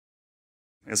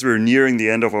As we're nearing the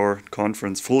end of our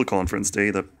conference, full conference day,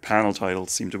 the panel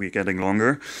titles seem to be getting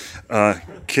longer.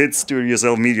 Kids Do It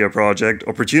Yourself Media Project,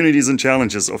 Opportunities and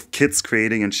Challenges of Kids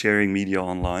Creating and Sharing Media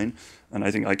Online. And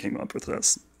I think I came up with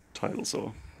this title,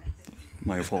 so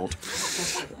my fault.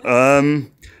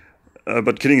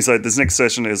 But kidding aside, this next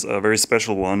session is a very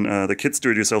special one. The Kids Do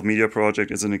It Yourself Media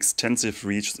Project is an extensive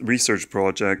research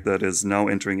project that is now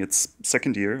entering its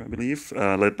second year, I believe,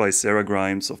 led by Sarah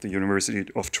Grimes of the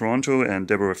University of Toronto and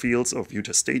Deborah Fields of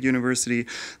Utah State University.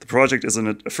 The project is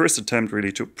a first attempt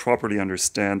really to properly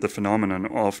understand the phenomenon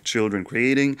of children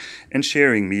creating and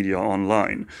sharing media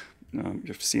online.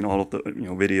 You've seen all of the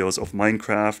videos of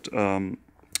Minecraft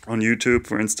on YouTube,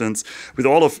 for instance, with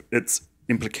all of its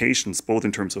implications, both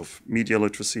in terms of media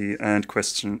literacy and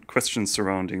questions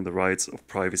surrounding the rights of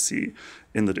privacy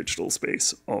in the digital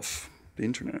space of the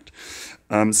internet.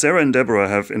 Sarah and Deborah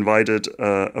have invited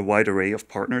a wide array of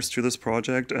partners to this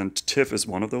project, and TIFF is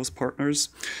one of those partners.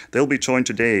 They'll be joined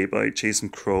today by Jason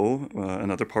Crow,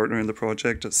 another partner in the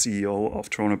project, CEO of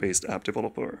Toronto-based app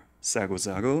developer Zago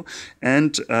Zago,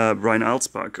 and Brian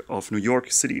Alsbach of New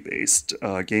York City-based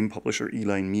game publisher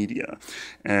Eline Media.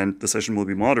 And the session will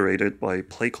be moderated by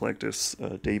Play Collective's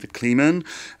David Kleeman,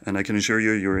 and I can assure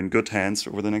you you're in good hands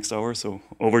over the next hour, so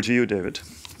over to you, David.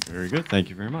 Very good. Thank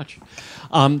you very much.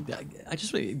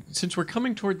 Since we're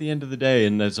coming toward the end of the day,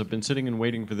 and as I've been sitting and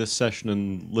waiting for this session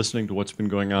and listening to what's been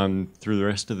going on through the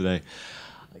rest of the day,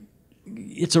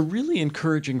 it's a really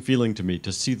encouraging feeling to me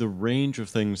to see the range of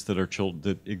things that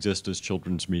that exist as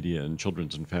children's media and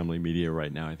children's and family media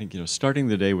right now. I think starting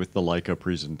the day with the Leica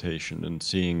presentation and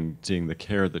seeing the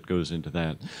care that goes into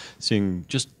that, seeing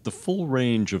just the full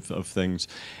range of things,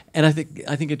 and I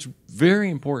think it's very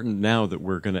important now that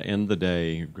we're going to end the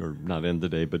day, or not end the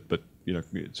day, but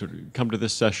sort of come to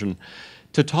this session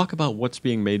to talk about what's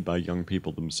being made by young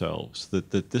people themselves.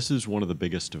 That this is one of the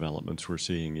biggest developments we're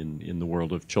seeing in the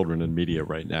world of children and media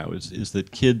right now, is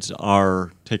that kids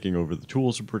are taking over the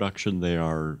tools of production. They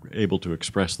are able to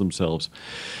express themselves.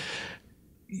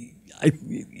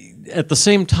 At the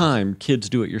same time, Kids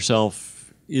Do It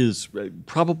Yourself is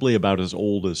probably about as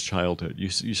old as childhood. You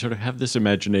sort of have this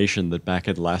imagination that back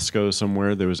at Lascaux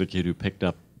somewhere, there was a kid who picked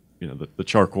up the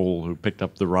charcoal, who picked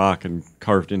up the rock and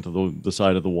carved into the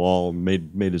side of the wall and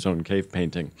made his own cave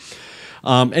painting.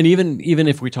 And even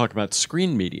if we talk about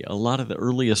screen media, a lot of the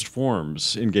earliest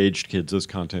forms engaged kids as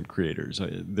content creators.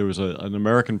 There was an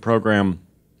American program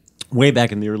way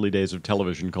back in the early days of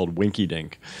television called Winky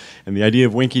Dink. And the idea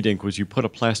of Winky Dink was you put a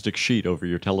plastic sheet over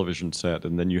your television set,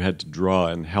 and then you had to draw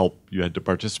and help. You had to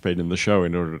participate in the show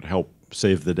in order to help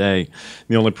save the day.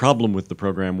 The only problem with the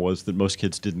program was that most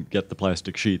kids didn't get the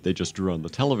plastic sheet. They just drew on the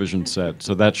television set,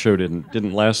 so that show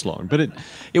didn't last long. But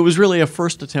it was really a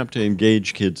first attempt to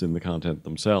engage kids in the content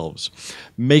themselves.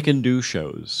 Make and do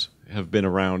shows have been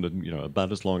around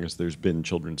about as long as there's been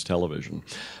children's television.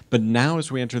 But now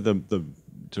as we enter the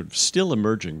sort of still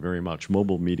emerging very much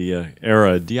mobile media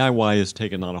era, DIY has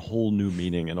taken on a whole new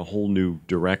meaning and a whole new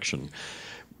direction.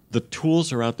 The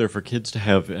tools are out there for kids to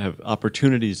have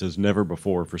opportunities as never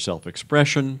before for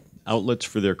self-expression, outlets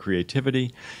for their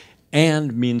creativity,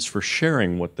 and means for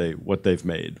sharing what they've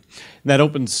made. And that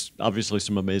opens, obviously,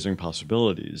 some amazing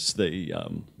possibilities.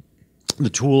 The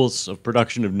tools of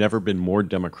production have never been more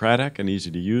democratic and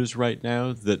easy to use right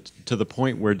now, that to the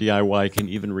point where DIY can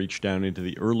even reach down into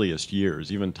the earliest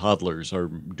years. Even toddlers are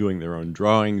doing their own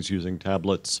drawings using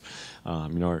tablets, are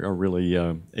really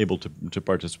able to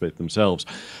participate themselves.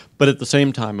 But at the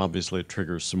same time, obviously, it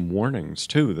triggers some warnings,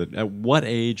 too, that at what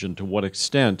age and to what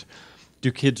extent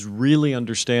do kids really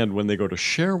understand when they go to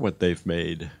share what they've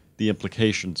made, the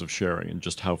implications of sharing and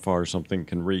just how far something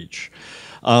can reach?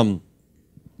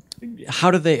 How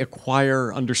do they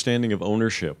acquire understanding of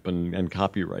ownership and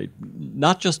copyright,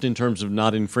 not just in terms of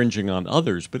not infringing on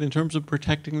others, but in terms of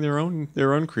protecting their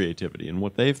own creativity and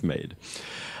what they've made?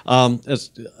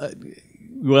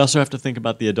 We also have to think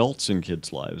about the adults in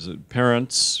kids' lives,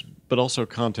 parents, but also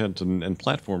content and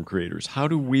platform creators. How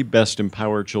do we best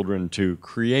empower children to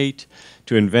create,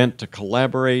 to invent, to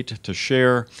collaborate, to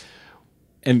share,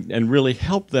 and really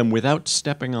help them without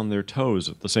stepping on their toes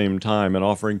at the same time and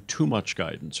offering too much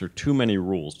guidance or too many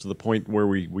rules to the point where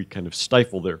we kind of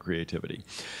stifle their creativity?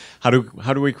 How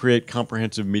do we create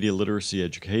comprehensive media literacy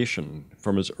education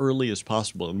from as early as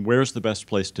possible? And where's the best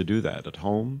place to do that? At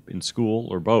home, in school,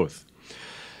 or both?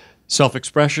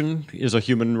 Self-expression is a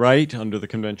human right under the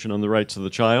Convention on the Rights of the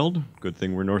Child. Good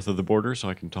thing we're north of the border, so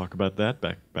I can talk about that.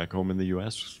 Back home in the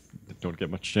U.S., don't get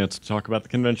much chance to talk about the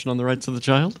Convention on the Rights of the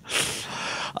Child.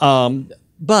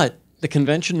 But the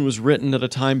convention was written at a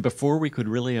time before we could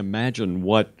really imagine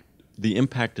what the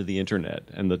impact of the internet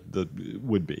and the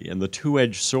would be, and the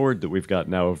two-edged sword that we've got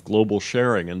now of global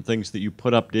sharing and things that you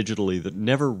put up digitally that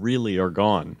never really are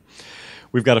gone.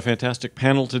 We've got a fantastic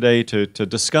panel today to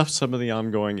discuss some of the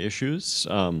ongoing issues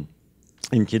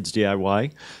in Kids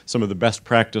DIY, some of the best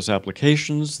practice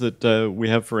applications that we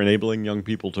have for enabling young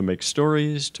people to make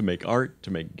stories, to make art,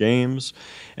 to make games,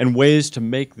 and ways to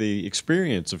make the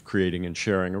experience of creating and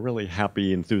sharing a really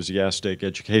happy, enthusiastic,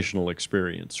 educational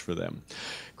experience for them.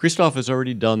 Christoph has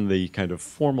already done the kind of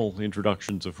formal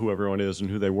introductions of who everyone is and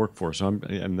who they work for,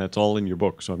 and that's all in your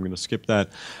book, so I'm going to skip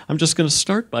that. I'm just going to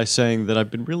start by saying that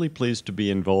I've been really pleased to be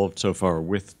involved so far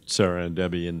with Sarah and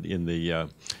Debbie in the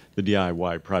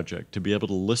DIY project, to be able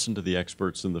to listen to the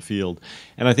experts in the field.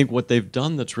 And I think what they've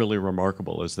done that's really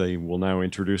remarkable, as they will now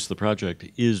introduce the project,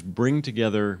 is bring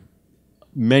together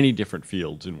many different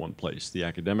fields in one place: the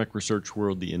academic research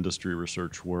world, the industry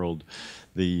research world,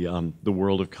 the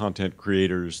world of content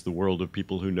creators, the world of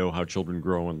people who know how children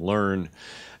grow and learn.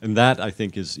 And that, I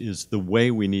think, is the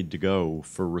way we need to go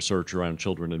for research around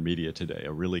children and media today,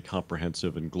 a really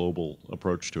comprehensive and global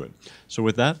approach to it. So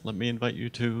with that, let me invite you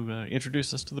to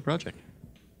introduce us to the project.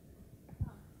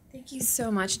 Thank you so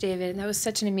much, David. That was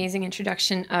such an amazing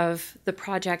introduction of the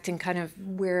project and kind of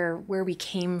where we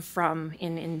came from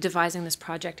in devising this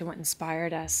project and what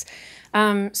inspired us.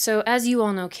 So as you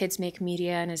all know, kids make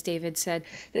media, and as David said,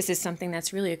 this is something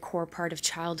that's really a core part of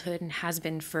childhood and has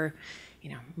been for,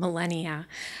 millennia.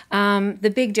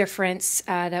 The big difference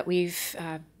that we've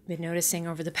been noticing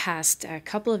over the past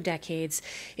couple of decades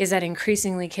is that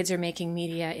increasingly kids are making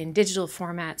media in digital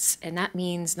formats, and that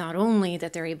means not only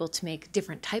that they're able to make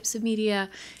different types of media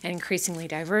and increasingly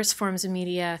diverse forms of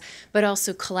media, but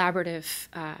also collaborative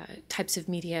types of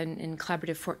media and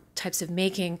collaborative types of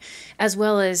making, as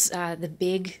well as the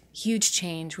big, huge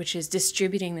change, which is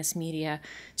distributing this media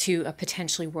to a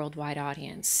potentially worldwide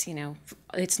audience.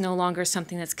 It's no longer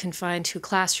something that's confined to a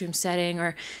classroom setting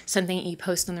or something that you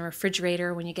post on the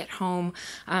refrigerator when you get home.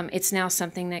 It's now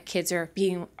something that kids are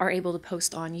able to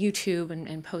post on YouTube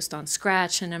and post on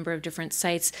Scratch, a number of different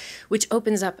sites, which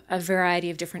opens up a variety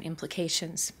of different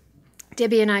implications.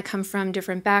 Debbie and I come from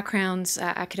different backgrounds,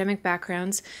 academic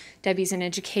backgrounds. Debbie's in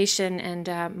education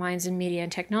and mine's in media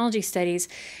and technology studies.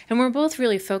 And we're both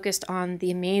really focused on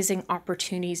the amazing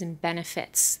opportunities and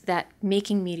benefits that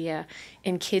making media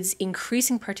and kids'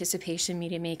 increasing participation in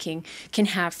media making can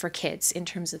have for kids in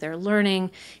terms of their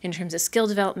learning, in terms of skill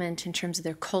development, in terms of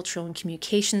their cultural and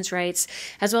communications rights,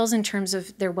 as well as in terms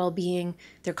of their well-being,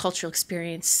 their cultural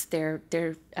experience, their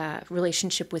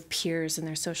relationship with peers and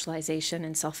their socialization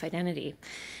and self-identity.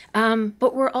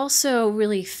 But we're also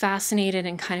really fascinated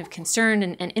and kind of concerned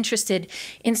and interested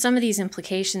in some of these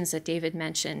implications that David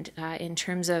mentioned in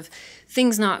terms of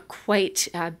things not quite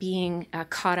being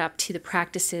caught up to the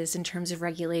practices in terms of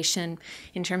regulation,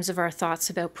 in terms of our thoughts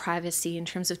about privacy, in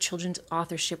terms of children's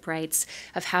authorship rights,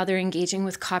 of how they're engaging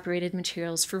with copyrighted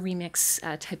materials for remix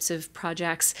types of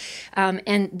projects.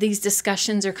 And these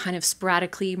discussions are kind of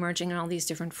sporadically emerging in all these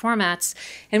different formats.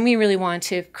 And we really want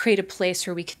to create a place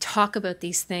where we could talk about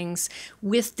these things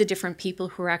with the different people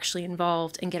who are actually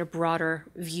involved and get a broader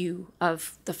view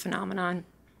of the phenomenon,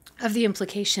 of the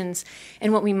implications,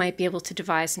 and what we might be able to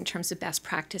devise in terms of best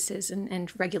practices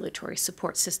and regulatory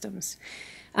support systems.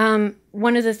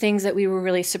 One of the things that we were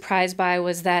really surprised by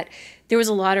was that there was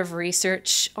a lot of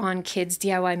research on kids'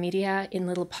 DIY media in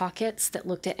little pockets that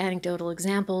looked at anecdotal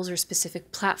examples or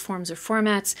specific platforms or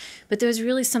formats, but there was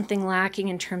really something lacking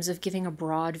in terms of giving a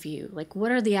broad view. Like,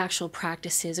 what are the actual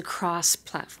practices across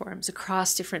platforms,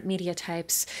 across different media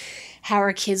types? How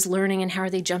are kids learning and how are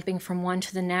they jumping from one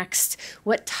to the next?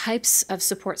 What types of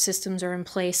support systems are in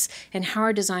place, and how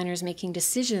are designers making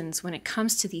decisions when it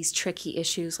comes to these tricky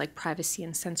issues like privacy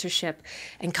and censorship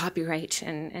and copyright,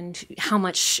 and how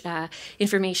much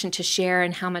information to share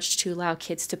and how much to allow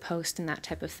kids to post and that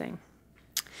type of thing.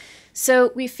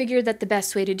 So we figured that the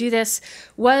best way to do this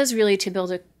was really to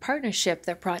build a partnership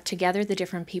that brought together the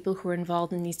different people who are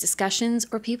involved in these discussions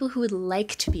or people who would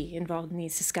like to be involved in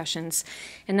these discussions.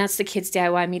 And that's the Kids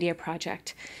DIY Media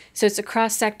Project. So it's a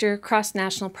cross-sector,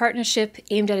 cross-national partnership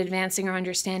aimed at advancing our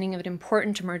understanding of an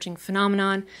important emerging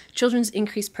phenomenon, children's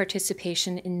increased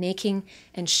participation in making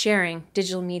and sharing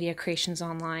digital media creations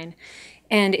online.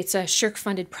 And it's a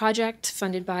SSHRC-funded project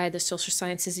funded by the Social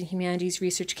Sciences and Humanities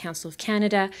Research Council of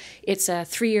Canada. It's a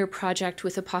 3-year project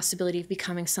with a possibility of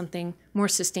becoming something more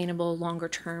sustainable longer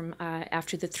term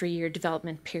after the 3-year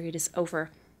development period is over.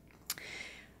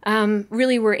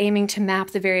 Really, we're aiming to map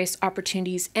the various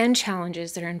opportunities and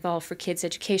challenges that are involved for kids'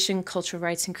 education, cultural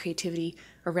rights, and creativity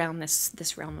around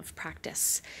this realm of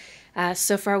practice.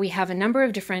 So far, we have a number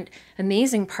of different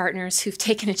amazing partners who've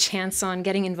taken a chance on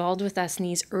getting involved with us in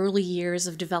these early years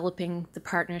of developing the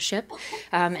partnership,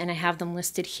 and I have them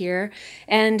listed here.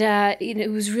 And it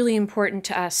was really important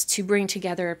to us to bring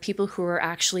together people who are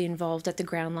actually involved at the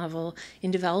ground level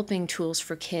in developing tools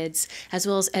for kids, as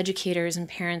well as educators and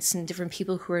parents and different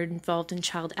people who are involved in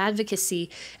child advocacy,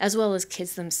 as well as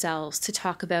kids themselves, to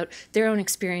talk about their own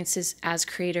experiences as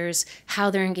creators, how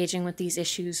they're engaging with these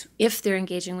issues, if they're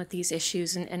engaging with these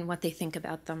issues, and what they think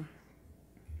about them.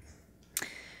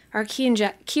 Our key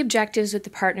objectives with the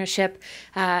partnership,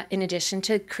 in addition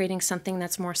to creating something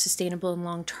that's more sustainable and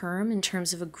long-term in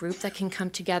terms of a group that can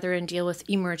come together and deal with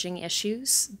emerging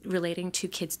issues relating to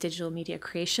kids' digital media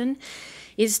creation,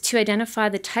 is to identify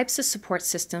the types of support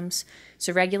systems,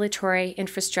 so regulatory,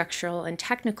 infrastructural, and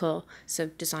technical, so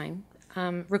design,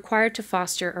 required to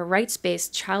foster a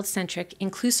rights-based, child-centric,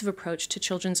 inclusive approach to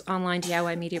children's online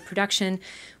DIY media production,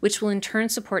 which will in turn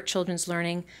support children's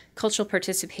learning, cultural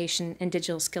participation, and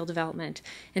digital skill development.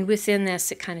 And within this,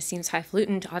 it kind of seems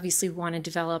highfalutin to obviously want to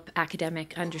develop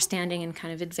academic understanding and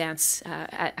kind of advance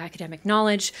academic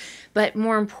knowledge. But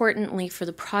more importantly for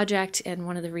the project, and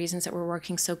one of the reasons that we're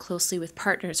working so closely with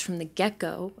partners from the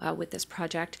get-go with this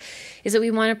project, is that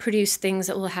we want to produce things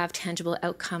that will have tangible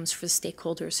outcomes for the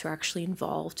stakeholders who are actually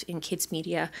involved in kids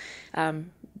media,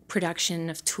 production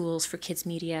of tools for kids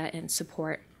media and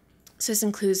support. So this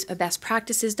includes a best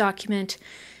practices document.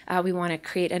 We want to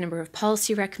create a number of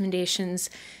policy recommendations,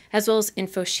 as well as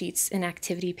info sheets and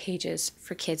activity pages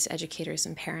for kids, educators,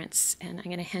 and parents. And I'm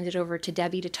going to hand it over to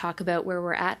Debbie to talk about where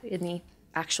we're at in the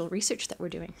actual research that we're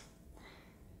doing.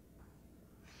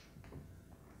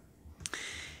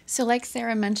 So like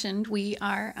Sarah mentioned, we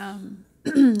are,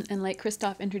 and like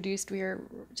Christoph introduced, we are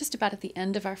just about at the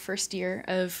end of our first year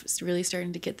of really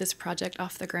starting to get this project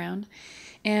off the ground.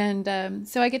 And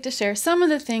so I get to share some of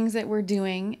the things that we're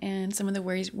doing and some of the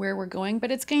ways where we're going, but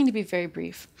it's going to be very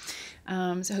brief.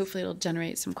 So hopefully it'll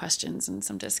generate some questions and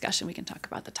some discussion. We can talk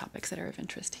about the topics that are of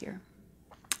interest here.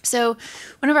 So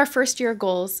one of our first year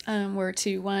goals were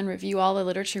to, one, review all the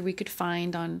literature we could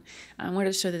find on what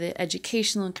to show the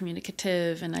educational and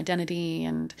communicative and identity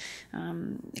and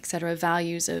et cetera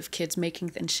values of kids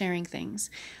making and sharing things.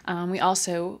 We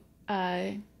also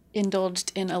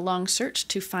indulged in a long search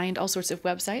to find all sorts of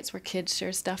websites where kids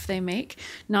share stuff they make.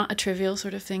 Not a trivial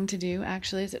sort of thing to do,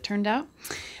 actually, as it turned out.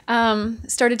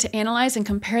 Started to analyze and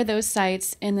compare those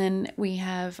sites, and then we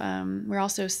have, we're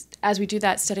also, as we do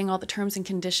that, studying all the terms and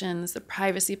conditions, the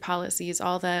privacy policies,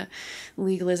 all the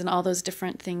legalism, all those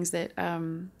different things that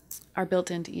are built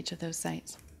into each of those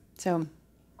sites. So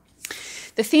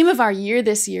the theme of our year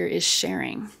this year is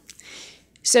sharing.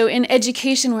 So in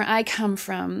education, where I come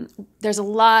from, there's a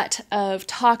lot of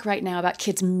talk right now about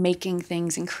kids making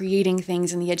things and creating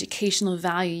things and the educational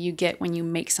value you get when you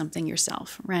make something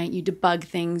yourself, right? You debug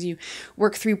things, you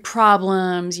work through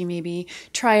problems, you maybe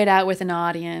try it out with an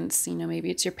audience, you know,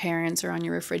 maybe it's your parents or on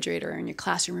your refrigerator or in your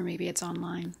classroom, or maybe it's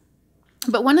online.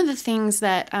 But one of the things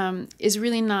that is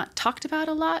really not talked about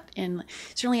a lot in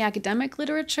certainly academic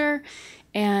literature,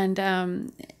 and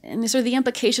sort of the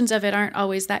implications of it aren't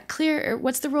always that clear.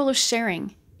 What's the role of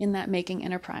sharing in that making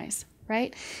enterprise,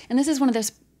 right? And this is one of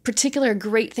those particular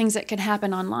great things that can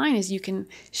happen online, is you can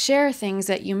share things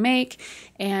that you make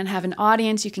and have an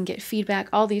audience, you can get feedback,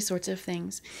 all these sorts of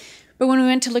things. But when we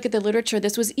went to look at the literature,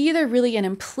 this was either really an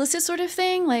implicit sort of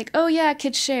thing, like, oh yeah,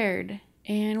 kids shared,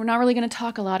 and we're not really going to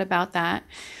talk a lot about that.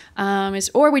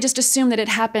 Or we just assume that it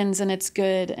happens and it's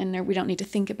good and we don't need to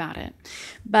think about it.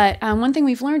 But one thing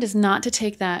we've learned is not to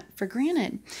take that for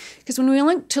granted. Because when we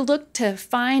look to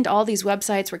find all these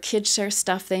websites where kids share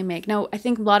stuff they make, now I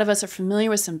think a lot of us are familiar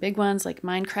with some big ones like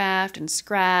Minecraft and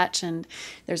Scratch, and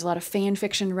there's a lot of fan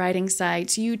fiction writing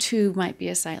sites. YouTube might be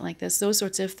a site like this, those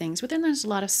sorts of things. But then there's a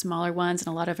lot of smaller ones and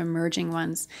a lot of emerging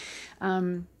ones.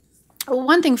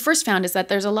 One thing first found is that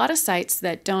there's a lot of sites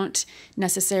that don't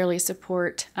necessarily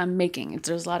support making.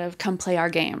 There's a lot of come play our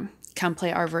game, come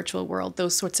play our virtual world,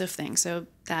 those sorts of things. So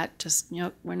that just, you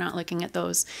know, we're not looking at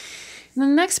those. And the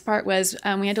next part was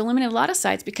we had to eliminate a lot of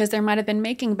sites because there might have been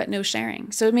making but no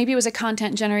sharing. So maybe it was a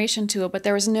content generation tool, but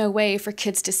there was no way for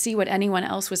kids to see what anyone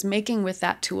else was making with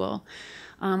that tool,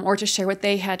 or to share what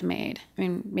they had made. I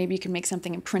mean, maybe you could make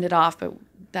something and print it off, but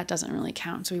that doesn't really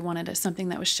count. So we wanted something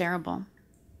that was shareable.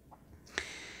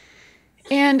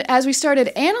 And as we started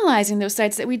analyzing those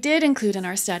sites that we did include in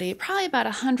our study, probably about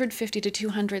 150 to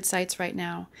 200 sites right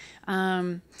now,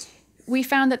 we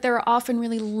found that there are often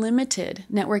really limited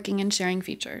networking and sharing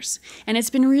features. And it's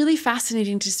been really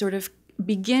fascinating to sort of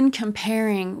begin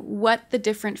comparing what the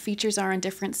different features are on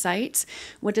different sites.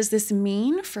 What does this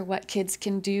mean for what kids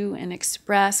can do and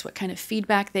express, what kind of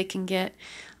feedback they can get,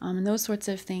 and those sorts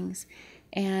of things.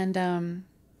 And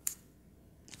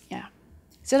yeah,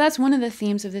 so that's one of the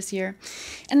themes of this year.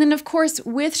 And then, of course,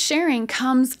 with sharing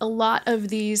comes a lot of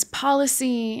these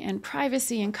policy and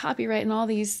privacy and copyright and all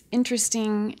these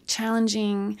interesting,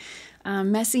 challenging,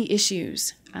 messy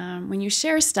issues. When you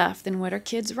share stuff, then what are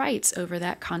kids' rights over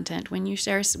that content? When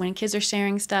kids are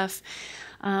sharing stuff,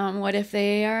 what if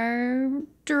they are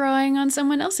drawing on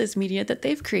someone else's media that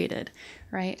they've created,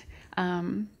 right?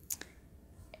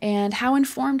 And how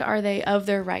informed are they of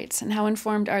their rights? And how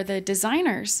informed are the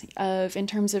designers in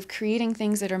terms of creating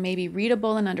things that are maybe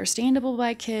readable and understandable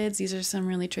by kids? These are some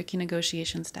really tricky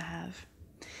negotiations to have.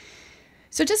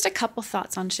 So just a couple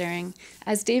thoughts on sharing.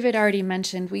 As David already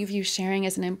mentioned, we view sharing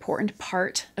as an important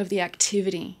part of the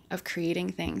activity of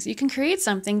creating things. You can create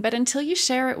something, but until you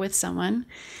share it with someone,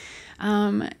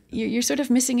 you're sort of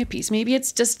missing a piece. Maybe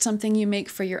it's just something you make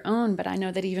for your own, but I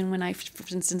know that even when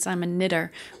for instance, I'm a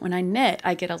knitter, when I knit,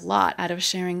 I get a lot out of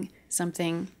sharing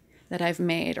something that I've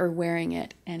made or wearing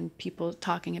it and people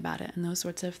talking about it and those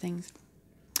sorts of things.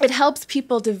 It helps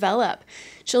people develop,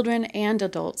 children and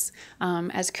adults.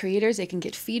 As creators, they can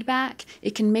get feedback.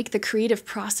 It can make the creative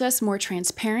process more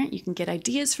transparent. You can get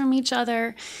ideas from each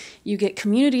other. You get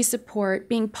community support.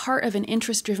 Being part of an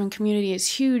interest-driven community is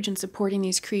huge in supporting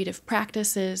these creative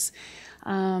practices.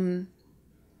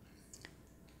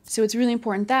 So it's really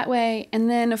important that way. And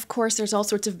then, of course, there's all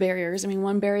sorts of barriers. I mean,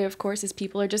 one barrier, of course, is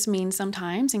people are just mean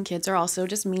sometimes, and kids are also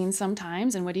just mean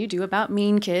sometimes. And what do you do about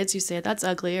mean kids? You say, that's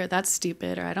ugly, or that's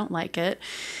stupid, or I don't like it.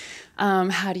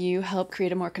 How do you help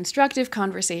create a more constructive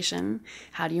conversation?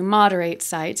 How do you moderate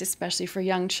sites, especially for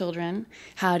young children?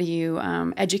 How do you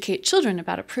educate children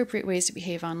about appropriate ways to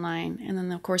behave online? And then,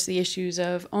 of course, the issues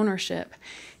of ownership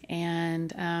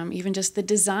and even just the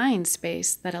design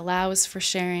space that allows for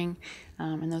sharing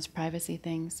and those privacy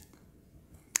things.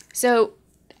 So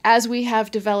as we have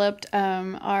developed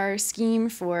our scheme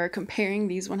for comparing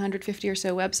these 150 or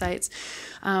so websites,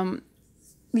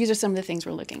 these are some of the things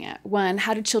we're looking at. One,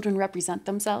 how do children represent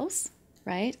themselves,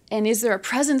 right? And is there a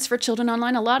presence for children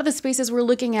online? A lot of the spaces we're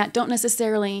looking at aren't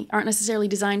necessarily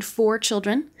designed for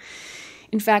children.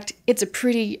 In fact, it's a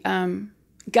pretty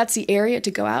gutsy area to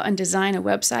go out and design a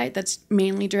website that's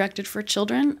mainly directed for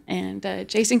children, and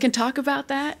Jason can talk about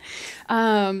that.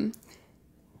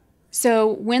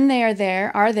 So when they are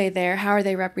there, how are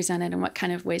they represented, and what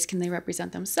kind of ways can they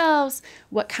represent themselves?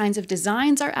 What kinds of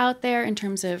designs are out there in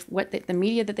terms of what the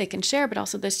media that they can share, but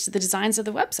also the designs of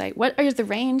the website? What are the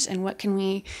range, and what can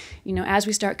we, as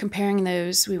we start comparing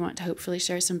those, we want to hopefully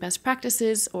share some best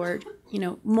practices or,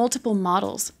 multiple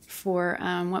models for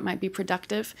what might be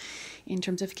productive in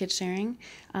terms of kids sharing.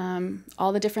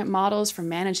 All the different models for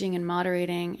managing and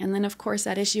moderating, and then, of course,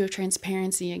 that issue of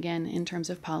transparency, again, in terms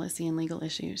of policy and legal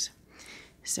issues.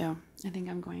 So I think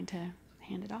I'm going to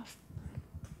hand it off.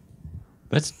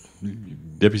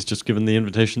 Debbie's just given the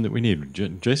invitation that we need.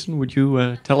 Jason, would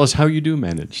you tell us how you do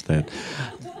manage that?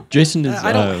 Jason is.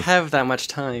 I don't have that much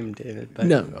time, David. But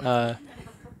no.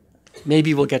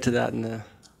 Maybe we'll get to that in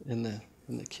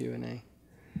the Q&A.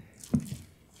 Do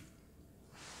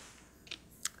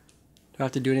I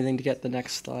have to do anything to get the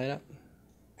next slide up?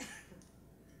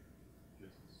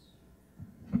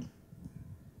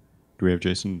 Do we have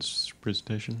Jason's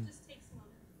presentation? Just takes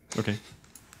a moment. Okay.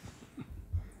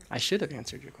 I should have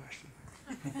answered your question.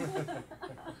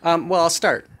 Well, I'll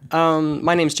start.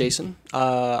 My name's Jason.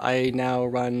 I now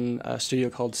run a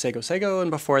studio called Sego Sego, and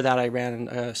before that I ran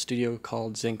a studio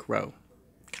called Zinc Row.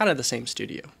 Kind of the same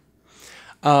studio.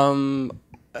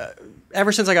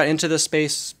 Ever since I got into this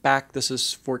space this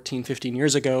is 14, 15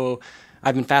 years ago,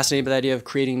 I've been fascinated by the idea of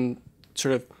creating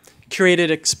sort of curated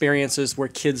experiences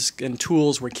and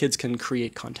tools where kids can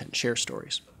create content, share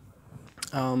stories.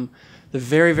 The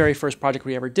very, very first project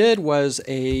we ever did was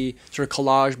a sort of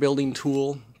collage building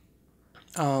tool.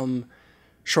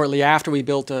 Shortly after, we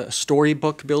built a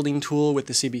storybook building tool with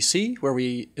the CBC, where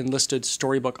we enlisted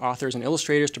storybook authors and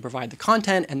illustrators to provide the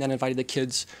content, and then invited the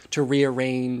kids to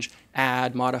rearrange,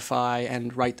 add, modify,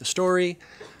 and write the story.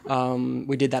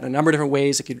 We did that in a number of different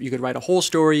ways. You could write a whole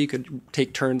story. You could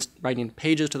take turns writing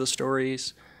pages to the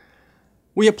stories.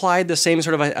 We applied the same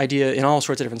sort of idea in all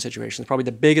sorts of different situations. Probably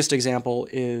the biggest example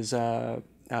is a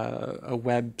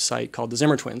website called the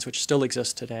Zimmer Twins, which still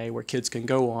exists today, where kids can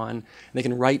go on and they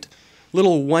can write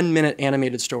little 1-minute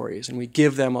animated stories, and we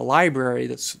give them a library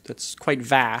that's quite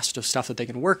vast of stuff that they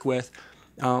can work with,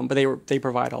 but they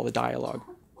provide all the dialogue,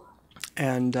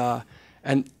 and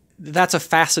that's a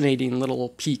fascinating little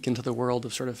peek into the world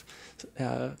of sort of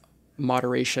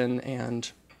moderation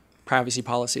and privacy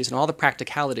policies and all the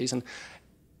practicalities. And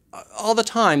all the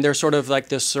time, there's sort of like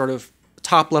this sort of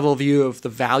top-level view of the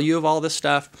value of all this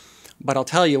stuff. But I'll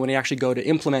tell you, when you actually go to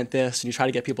implement this and you try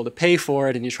to get people to pay for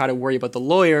it and you try to worry about the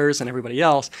lawyers and everybody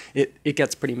else, it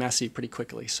gets pretty messy pretty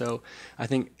quickly. So I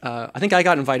think I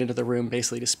got invited to the room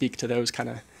basically to speak to those kind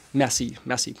of messy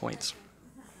points.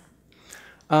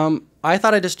 I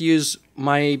thought I'd just use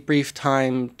my brief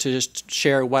time to just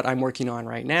share what I'm working on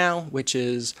right now, which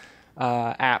is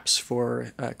apps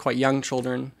for quite young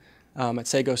children. At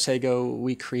Sego,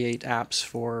 we create apps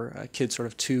for kids sort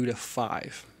of 2 to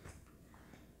 5.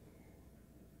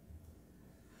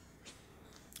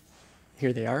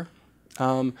 Here they are.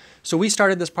 So we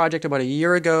started this project about a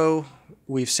year ago.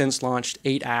 We've since launched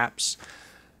 8 apps,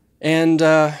 and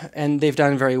they've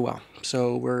done very well.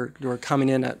 So we're coming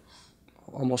in at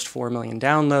almost 4 million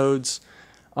downloads.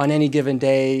 On any given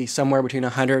day, somewhere between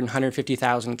 100 and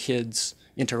 150,000 kids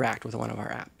interact with one of our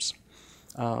apps,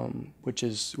 which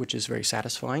is very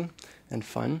satisfying and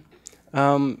fun.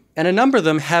 And a number of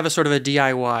them have a sort of a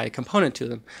DIY component to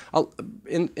them.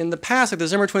 In the past, like the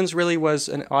Zimmer twins really was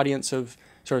an audience of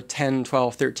sort of 10,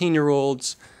 12,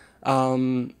 13-year-olds.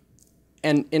 And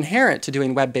inherent to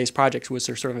doing web-based projects was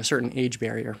there sort of a certain age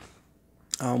barrier.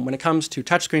 When it comes to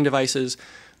touchscreen devices,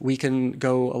 we can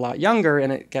go a lot younger,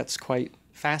 and it gets quite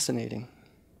fascinating.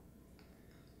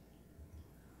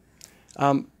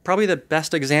 Probably the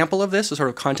best example of this, a sort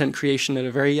of content creation at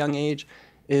a very young age,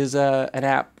 is an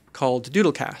app called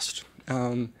Doodlecast.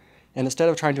 And instead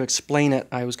of trying to explain it,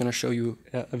 I was going to show you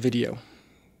a video.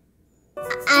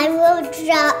 I will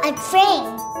draw a train.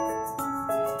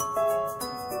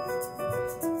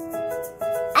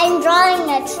 I'm drawing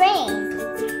a train.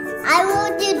 I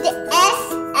will do the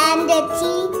S and the T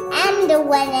and the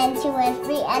 1 and 2 and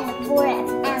 3 and the 4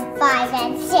 and 5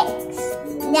 and 6.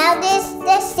 Now this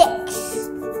the 6.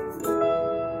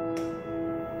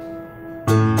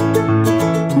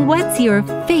 What's your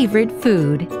favorite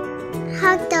food?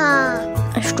 Hot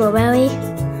dog. A strawberry.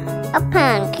 A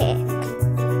pancake.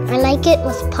 I like it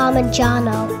with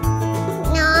Parmigiano.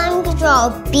 Now I'm gonna draw a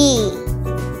bee.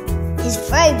 He's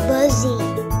very buzzy.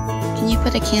 Can you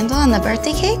put a candle on the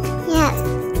birthday cake? Yes.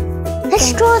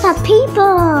 Let's draw the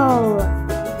people.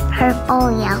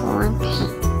 Purple, yellow, and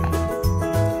pink.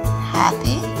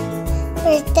 Happy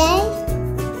Birthday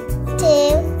to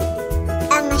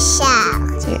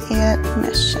Michelle. to Aunt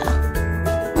Michelle.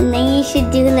 And then you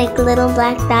should do like little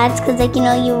black dots because like you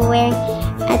know you were wearing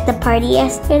at the party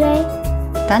yesterday.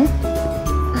 Done?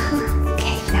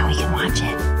 Okay, now we can watch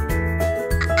it.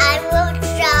 I will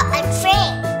draw a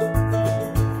train.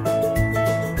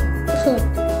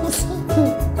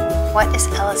 What is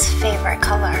Ella's favorite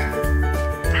color?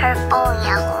 Purple,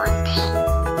 yellow, and pink.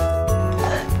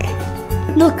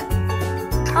 Look.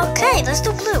 Okay, let's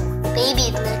do blue.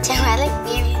 Baby blue too. I like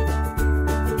baby.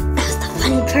 That's the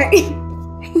funny part.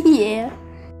 Yeah.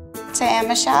 To Aunt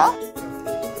Michelle?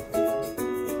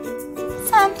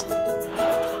 Sent.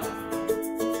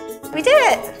 We did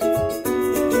it!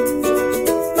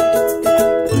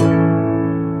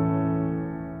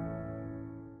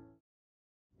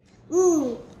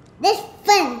 This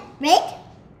fun, right?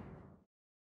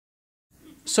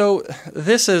 So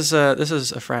this is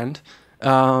a friend,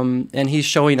 and he's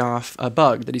showing off a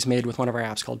bug that he's made with one of our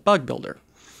apps called Bug Builder.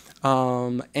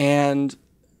 And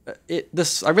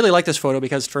I really like this photo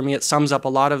because for me it sums up a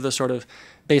lot of the sort of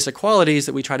basic qualities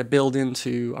that we try to build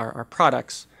into our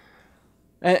products.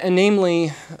 And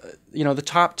namely, you know, the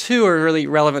top 2 are really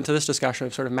relevant to this discussion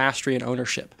of sort of mastery and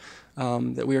ownership.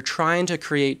 That we are trying to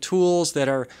create tools that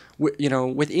are, you know,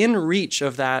 within reach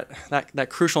of that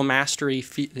crucial mastery,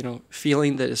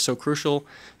 feeling that is so crucial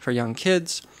for young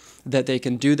kids. That they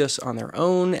can do this on their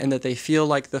own, and that they feel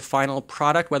like the final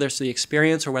product, whether it's the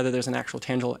experience or whether there's an actual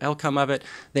tangible outcome of it,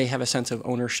 they have a sense of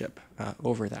ownership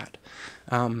over that.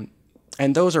 And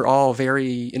those are all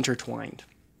very intertwined.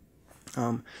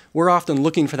 We're often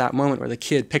looking for that moment where the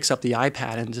kid picks up the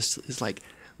iPad and just is like,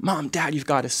 "Mom, Dad, you've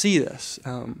got to see this."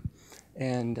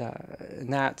 And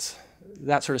that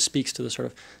sort of speaks to the sort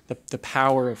of the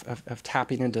power of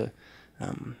tapping into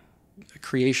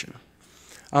creation.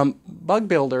 Bug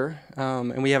Builder,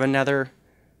 and we have another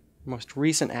most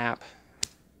recent app.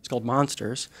 It's called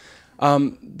Monsters.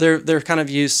 They're kind of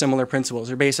use similar principles.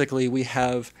 They're basically we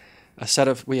have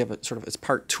it's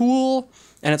part tool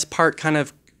and it's part kind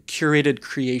of curated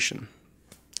creation.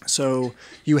 So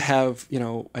you have, you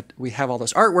know, we have all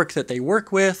this artwork that they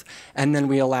work with, and then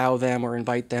we allow them or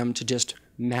invite them to just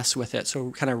mess with it.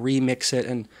 So kind of remix it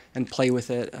and play with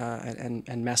it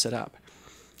and mess it up.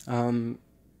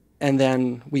 And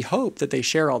then we hope that they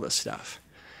share all this stuff.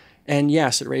 And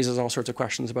yes, it raises all sorts of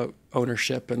questions about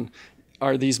ownership and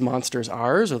are these monsters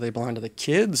ours, or they belong to the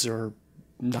kids, or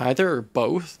neither, or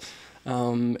both?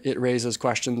 It raises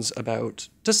questions about,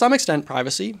 to some extent,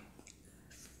 privacy.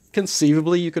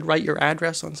 Conceivably, you could write your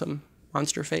address on some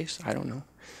monster face. I don't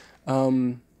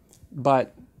know.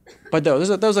 But those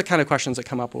are the kind of questions that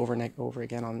come up over and over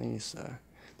again on these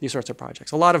sorts of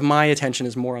projects. A lot of my attention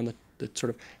is more on the sort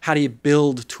of how do you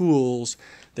build tools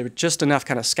that are just enough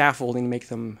kind of scaffolding to make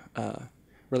them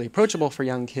really approachable for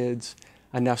young kids,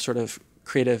 enough sort of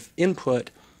creative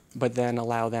input, but then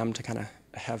allow them to kind of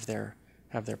have their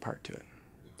part to it.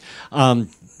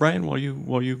 Brian, while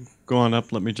you go on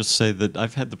up, let me just say that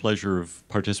I've had the pleasure of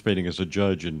participating as a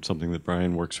judge in something that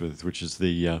Brian works with, which is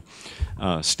the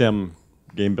STEM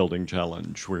Game Building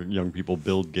Challenge, where young people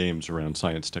build games around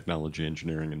science, technology,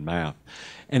 engineering, and math.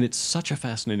 And it's such a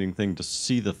fascinating thing to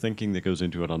see the thinking that goes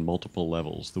into it on multiple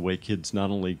levels, the way kids not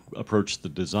only approach the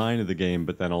design of the game,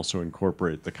 but then also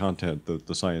incorporate the content,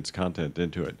 the science content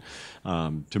into it.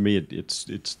 To me,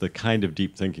 it's the kind of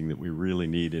deep thinking that we really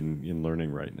need in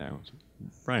learning right now. So,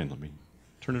 Brian, let me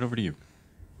turn it over to you.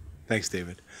 Thanks,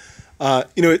 David.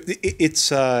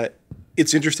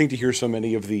 It's interesting to hear so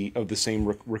many of the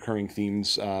same recurring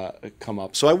themes come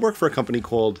up. So I work for a company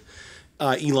called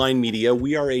Eline Media.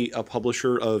 We are a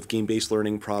publisher of game-based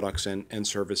learning products and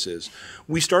services.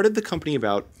 We started the company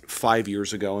about 5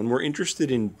 years ago, and we're interested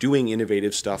in doing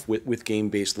innovative stuff with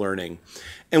game-based learning.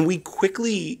 And we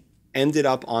quickly ended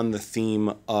up on the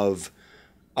theme of,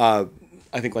 I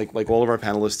think like all of our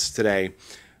panelists today,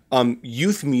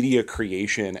 youth media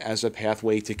creation as a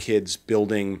pathway to kids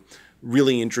building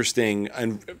really interesting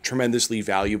and tremendously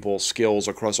valuable skills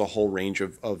across a whole range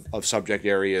of subject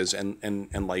areas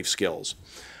and life skills.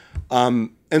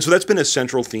 And so that's been a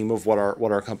central theme of what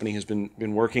our company has been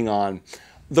working on.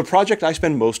 The project I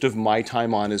spend most of my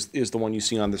time on is the one you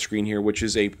see on the screen here, which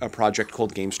is a project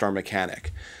called GameStar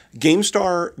Mechanic.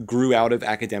 GameStar grew out of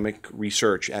academic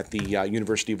research at the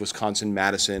University of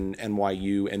Wisconsin-Madison,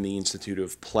 NYU, and the Institute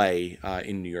of Play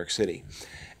in New York City.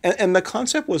 And the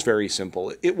concept was very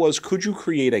simple. It was, could you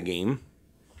create a game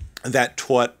that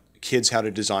taught kids how to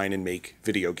design and make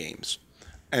video games?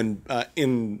 And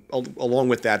along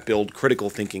with that, build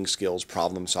critical thinking skills,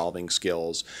 problem-solving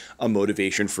skills, a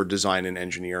motivation for design and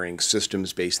engineering,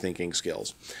 systems-based thinking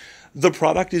skills. The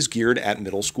product is geared at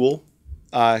middle school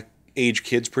age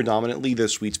kids predominantly. The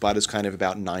sweet spot is kind of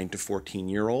about 9 to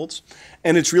 14-year-olds.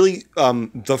 And it's really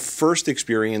the first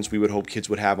experience we would hope kids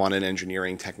would have on an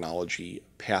engineering technology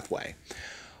pathway.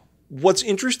 What's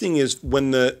interesting is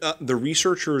when the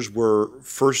researchers were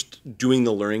first doing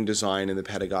the learning design and the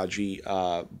pedagogy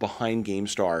behind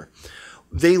GameStar,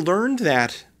 they learned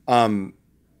that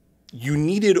you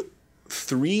needed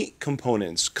 3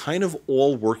 components kind of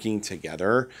all working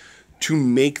together to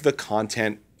make the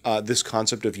content, this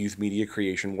concept of youth media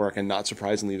creation work, and not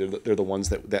surprisingly, they're the ones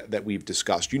that we've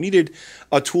discussed. You needed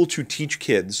a tool to teach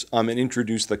kids and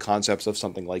introduce the concepts of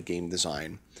something like game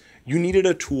design. You needed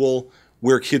a tool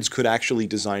where kids could actually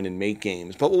design and make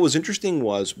games. But what was interesting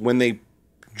was when they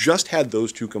just had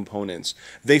those 2 components,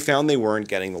 they found they weren't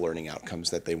getting the learning outcomes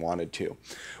that they wanted to.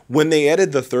 When they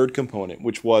added the 3rd component,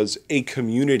 which was a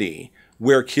community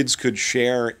where kids could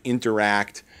share,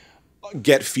 interact,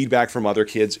 get feedback from other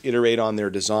kids, iterate on their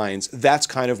designs, that's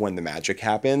kind of when the magic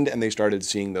happened and they started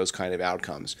seeing those kind of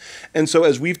outcomes. And so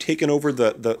as we've taken over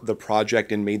the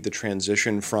project and made the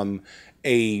transition from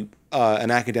an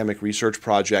academic research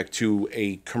project to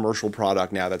a commercial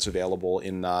product now that's available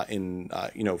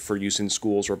for use in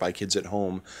schools or by kids at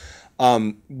home,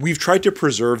 we've tried to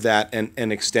preserve that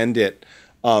and extend it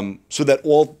so that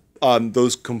all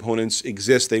those components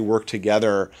exist, they work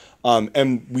together,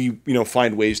 and we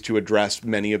find ways to address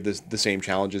many of the same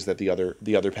challenges that the other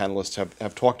panelists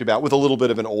have talked about with a little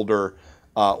bit of an older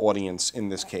audience in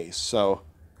this case. So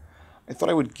I thought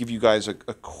I would give you guys a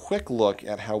quick look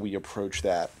at how we approach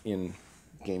that in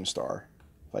GameStar,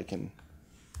 if I can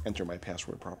enter my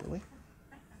password properly.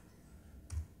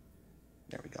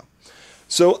 There we go.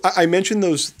 So I mentioned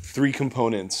those 3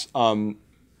 components.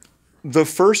 The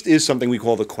first is something we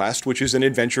call the quest, which is an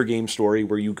adventure game story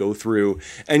where you go through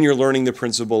and you're learning the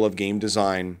principle of game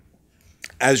design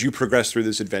as you progress through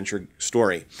this adventure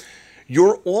story.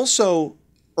 You're also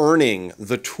earning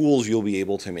the tools you'll be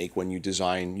able to make when you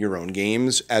design your own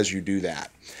games as you do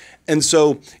that. And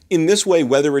so in this way,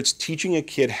 whether it's teaching a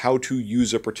kid how to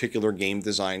use a particular game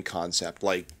design concept,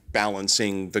 like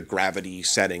balancing the gravity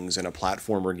settings in a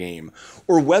platformer game,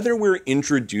 or whether we're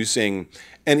introducing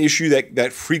an issue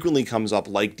that frequently comes up,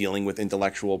 like dealing with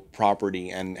intellectual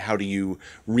property and how do you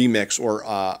remix or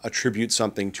attribute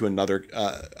something to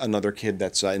another kid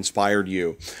that's inspired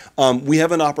you. We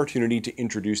have an opportunity to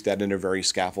introduce that in a very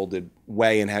scaffolded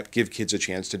way and give kids a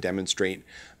chance to demonstrate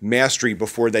mastery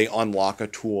before they unlock a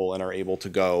tool and are able to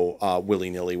go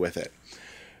willy-nilly with it.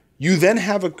 You then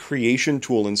have a creation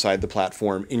tool inside the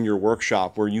platform in your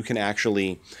workshop where you can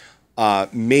actually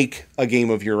make a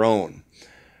game of your own.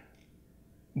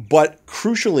 But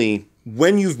crucially,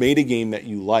 when you've made a game that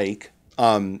you like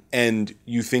and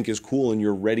you think is cool and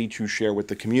you're ready to share with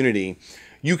the community,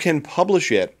 you can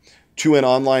publish it to an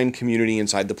online community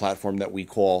inside the platform that we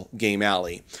call Game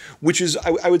Alley, which is,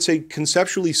 I would say,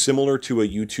 conceptually similar to a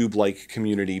YouTube-like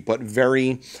community, but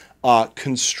very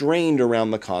constrained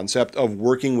around the concept of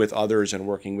working with others and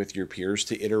working with your peers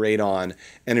to iterate on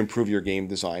and improve your game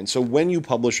design. So when you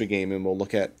publish a game, and we'll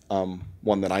look at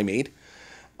one that I made,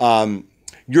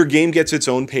 your game gets its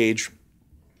own page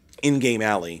in Game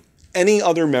Alley. Any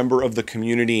other member of the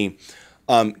community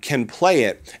can play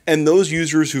it, and those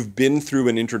users who've been through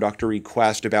an introductory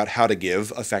quest about how to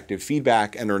give effective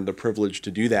feedback and earn the privilege to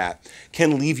do that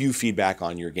can leave you feedback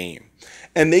on your game.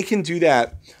 And they can do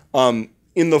that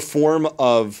in the form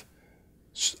of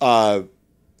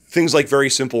things like very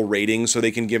simple ratings, so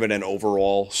they can give it an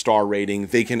overall star rating.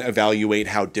 They can evaluate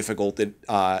how difficult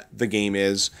the game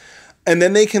is. And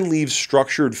then they can leave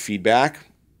structured feedback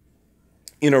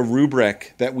in a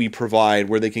rubric that we provide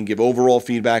where they can give overall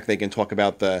feedback. They can talk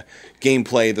about the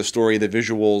gameplay, the story, the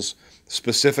visuals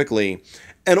specifically.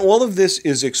 And all of this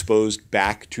is exposed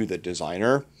back to the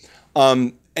designer.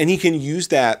 And he can use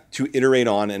that to iterate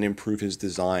on and improve his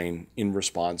design in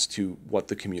response to what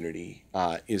the community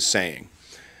is saying.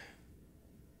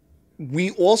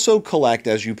 We also collect,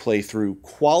 as you play through,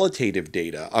 quantitative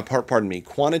data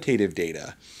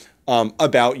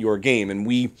about your game, and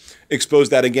we expose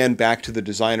that again back to the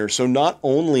designer. So not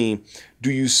only do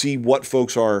you see what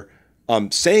folks are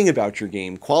saying about your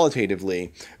game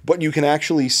qualitatively, but you can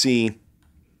actually see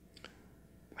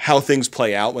how things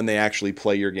play out when they actually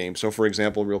play your game. So for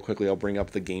example, real quickly, I'll bring up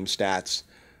the game stats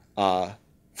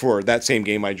for that same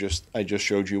game I just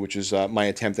showed you, which is my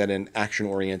attempt at an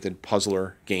action-oriented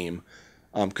puzzler game,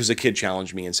 because a kid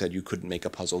challenged me and said you couldn't make a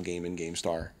puzzle game in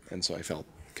GameStar, and so I felt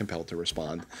compelled to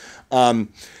respond.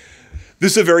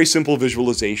 This is a very simple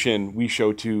visualization we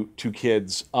show to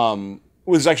kids. It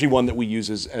was actually one that we use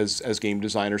as game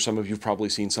designers. Some of you have probably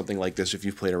seen something like this if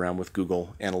you've played around with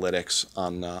Google Analytics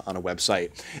on a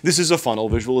website. This is a funnel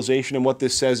visualization, and what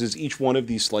this says is each one of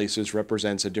these slices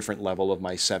represents a different level of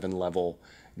my 7-level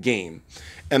game.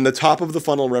 And the top of the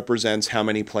funnel represents how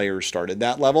many players started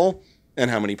that level,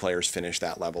 and how many players finished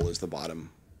that level is the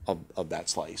bottom of that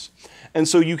slice. And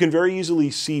so you can very easily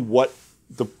see what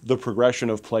the progression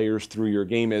of players through your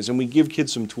game is, and we give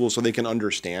kids some tools so they can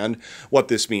understand what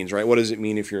this means, right? What does it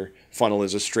mean if your funnel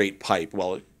is a straight pipe?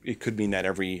 Well, it could mean that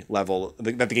every level,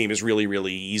 that the game is really,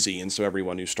 really easy, and so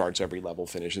everyone who starts every level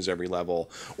finishes every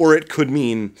level. Or it could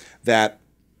mean that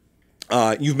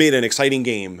you've made an exciting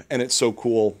game, and it's so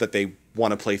cool that they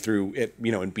want to play through it,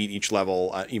 and beat each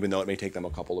level, even though it may take them a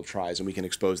couple of tries, and we can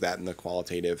expose that in the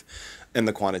qualitative and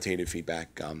the quantitative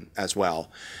feedback as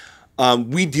well.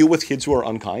 We deal with kids who are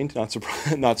unkind,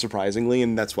 not surprisingly,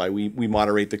 and that's why we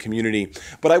moderate the community.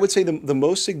 But I would say the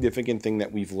most significant thing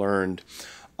that we've learned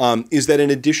is that in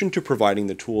addition to providing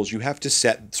the tools, you have to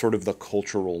set sort of the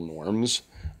cultural norms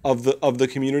of the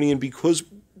community, and because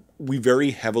we very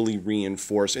heavily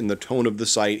reinforce in the tone of the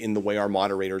site, in the way our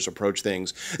moderators approach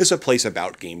things, it's a place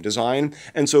about game design.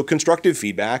 And so constructive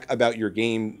feedback about your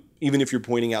game, even if you're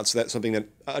pointing out something that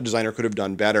a designer could have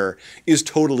done better, is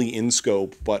totally in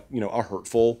scope, but a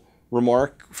hurtful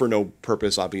remark for no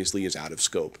purpose obviously is out of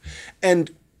scope. And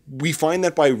we find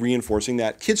that by reinforcing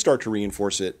that, kids start to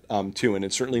reinforce it too, and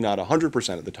it's certainly not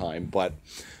 100% of the time, but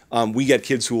we get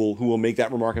kids who will make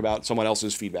that remark about someone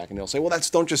else's feedback, and they'll say, well,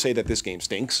 don't just say that this game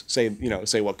stinks. Say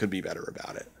what could be better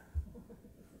about it.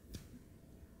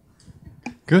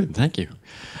 Good, thank you.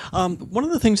 One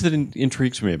of the things that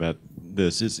intrigues me about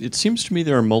this is it seems to me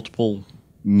there are multiple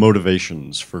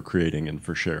motivations for creating and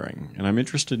for sharing. And I'm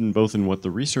interested in both in what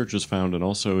the research has found and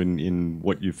also in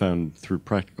what you found through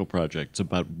practical projects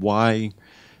about why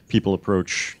people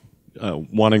approach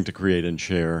wanting to create and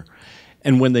share.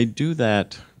 And when they do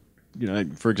that,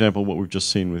 for example, what we've just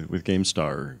seen with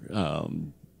GameStar,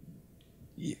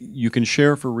 you can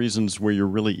share for reasons where you're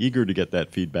really eager to get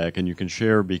that feedback, and you can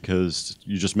share because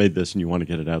you just made this and you want to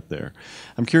get it out there.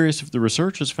 I'm curious if the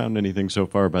research has found anything so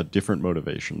far about different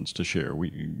motivations to share.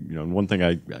 One thing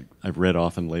I've read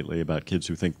often lately about kids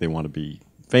who think they want to be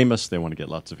famous, they want to get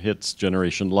lots of hits,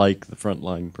 Generation Like, the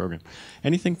Frontline program.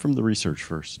 Anything from the research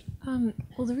first?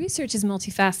 Well, the research is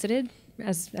multifaceted,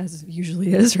 as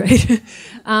usually is, right?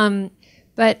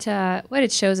 But what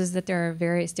it shows is that there are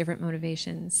various different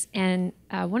motivations. And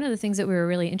one of the things that we were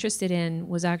really interested in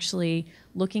was actually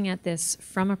looking at this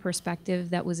from a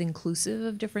perspective that was inclusive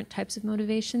of different types of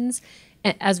motivations,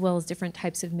 as well as different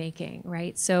types of making,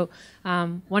 right? So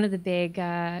one of the big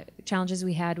challenges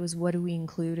we had was, what do we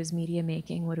include as media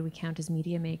making? What do we count as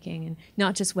media making? And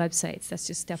not just websites, that's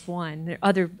just step one. There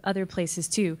are other places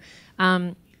too.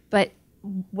 But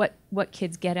what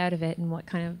kids get out of it and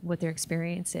what their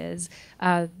experience is.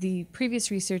 The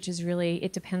previous research is really,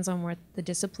 it depends on what the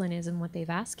discipline is and what they've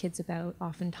asked kids about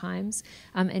oftentimes.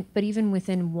 But even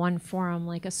within one forum,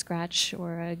 like a Scratch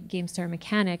or a GameStar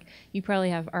Mechanic, you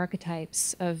probably have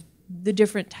archetypes of the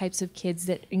different types of kids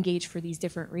that engage for these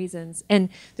different reasons. And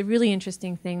the really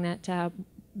interesting thing that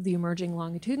the emerging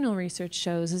longitudinal research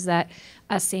shows is that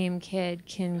a same kid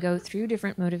can go through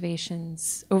different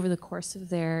motivations over the course of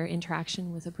their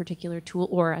interaction with a particular tool,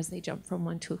 or as they jump from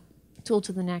one tool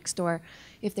to the next, or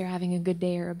if they're having a good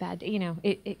day or a bad day.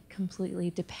 It completely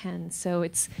depends. So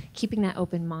it's keeping that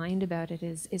open mind about it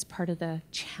is part of the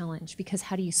challenge, because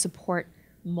how do you support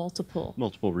multiple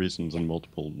reasons and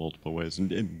multiple ways?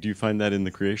 And do you find that in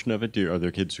the creation of it? Are there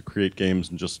kids who create games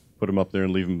and just put them up there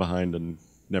and leave them behind and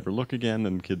never look again,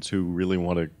 and kids who really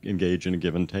want to engage in a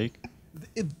give and take?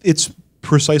 It's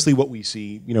precisely what we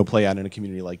see, play out in a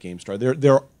community like GameStar.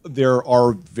 There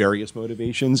are various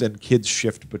motivations, and kids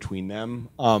shift between them.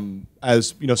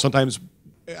 As sometimes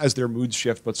as their moods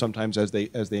shift, but sometimes as they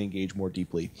engage more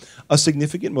deeply. A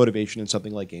significant motivation in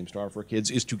something like GameStar for kids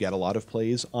is to get a lot of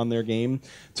plays on their game.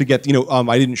 To get,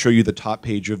 I didn't show you the top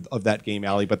page of that game,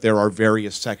 Allie, but there are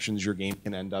various sections your game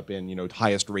can end up in,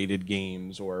 highest rated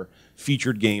games or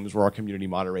featured games where our community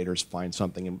moderators find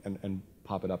something and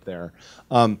pop it up there.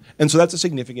 And so that's a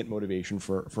significant motivation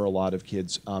for a lot of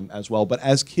kids as well. But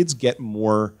as kids get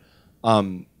more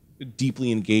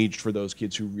deeply engaged, for those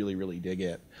kids who really, really dig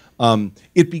it,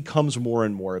 it becomes more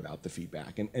and more about the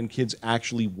feedback, and kids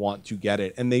actually want to get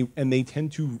it, and they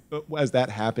tend to, as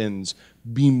that happens,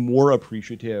 be more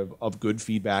appreciative of good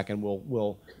feedback, and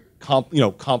will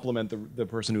compliment the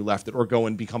person who left it, or go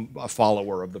and become a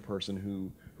follower of the person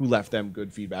who left them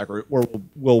good feedback, or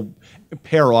will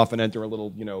pair off and enter a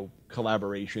little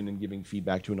collaboration in giving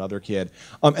feedback to another kid,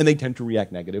 and they tend to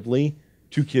react negatively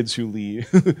to kids who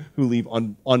leave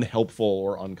unhelpful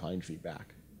or unkind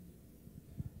feedback.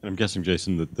 And I'm guessing,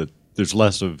 Jason, that there's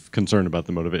less of concern about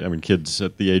the motivation. I mean, kids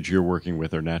at the age you're working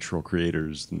with are natural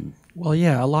creators. Well,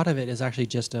 yeah, a lot of it is actually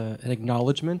just an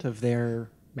acknowledgement of their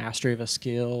mastery of a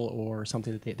skill or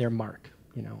something that their mark,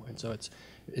 and so it's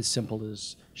as simple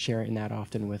as sharing that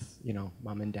often with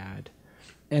mom and dad.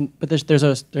 But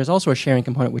there's also a sharing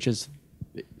component which is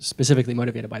specifically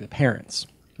motivated by the parents,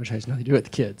 which has nothing to do with the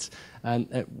kids, and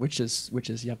which is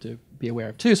you have to be aware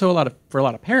of too. So for a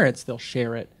lot of parents, they'll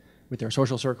share it with their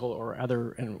social circle or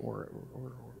other or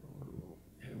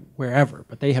wherever,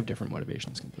 but they have different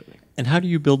motivations completely. And how do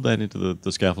you build that into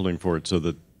the scaffolding for it so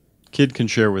that kid can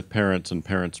share with parents and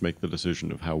parents make the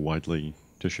decision of how widely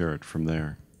to share it from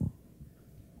there?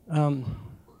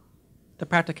 The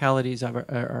practicalities are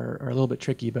a little bit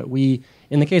tricky, but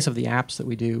in the case of the apps that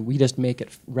we do, we just make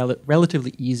it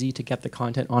relatively easy to get the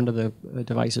content onto the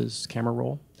device's camera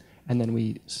roll, and then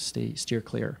we steer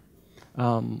clear.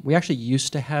 We actually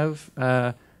used to have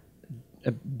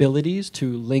abilities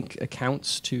to link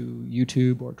accounts to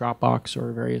YouTube or Dropbox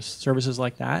or various services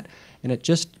like that, and it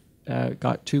just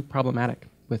got too problematic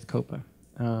with COPA,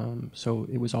 so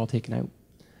it was all taken out.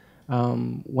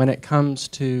 When it comes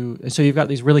to, so you've got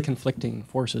these really conflicting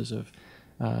forces of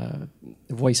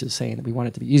voices saying that we want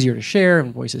it to be easier to share,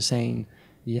 and voices saying,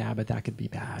 yeah, but that could be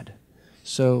bad.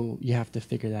 So you have to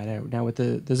figure that out. Now with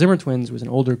the Zimmer twins, it was an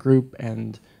older group,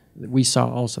 and we saw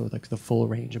also like the full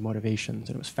range of motivations,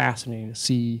 and it was fascinating to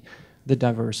see the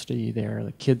diversity there.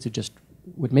 The kids who just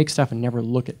would make stuff and never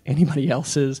look at anybody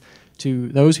else's, to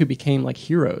those who became like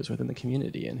heroes within the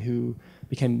community and who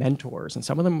became mentors. And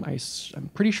some of them, I'm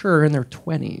pretty sure, are in their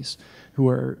 20s, who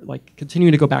are like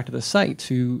continuing to go back to the site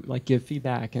to like give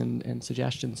feedback and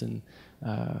suggestions, and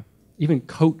even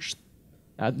coach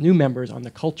new members on the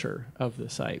culture of the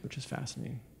site, which is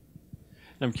fascinating.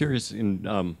 I'm curious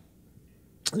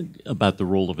about the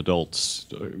role of adults,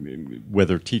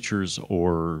 whether teachers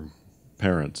or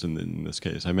parents in this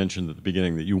case. I mentioned at the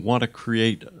beginning that you want to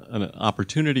create an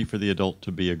opportunity for the adult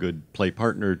to be a good play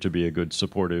partner, to be a good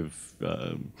supportive,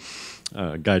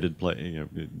 guided play,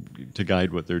 to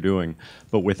guide what they're doing,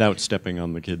 but without stepping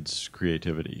on the kids'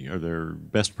 creativity. Are there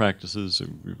best practices,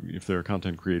 if there are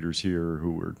content creators here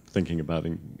who are thinking about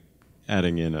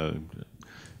adding in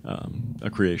a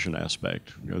creation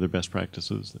aspect? Are there best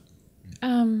practices?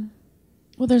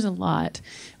 Well, there's a lot.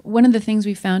 One of the things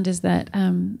we found is that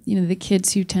the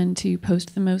kids who tend to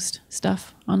post the most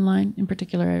stuff online, in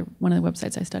particular, one of the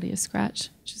websites I study is Scratch,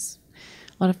 which is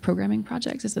a lot of programming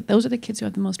projects, is that those are the kids who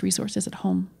have the most resources at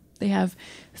home. They have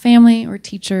family or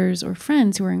teachers or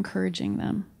friends who are encouraging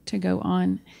them to go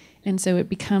on. And so it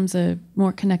becomes a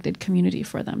more connected community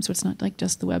for them. So it's not like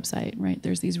just the website, right?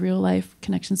 There's these real life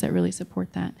connections that really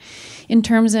support that. In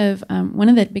terms of one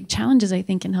of the big challenges, I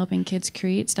think, in helping kids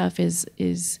create stuff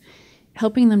is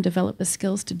helping them develop the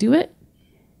skills to do it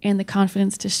and the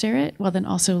confidence to share it, while then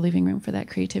also leaving room for that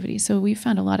creativity. So we've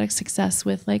found a lot of success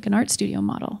with like an art studio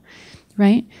model,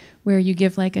 right? Where you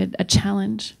give like a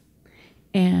challenge,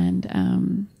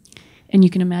 and you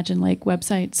can imagine like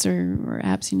websites or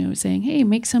apps, saying, hey,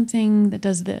 make something that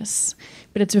does this.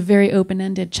 But it's a very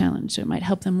open-ended challenge. So it might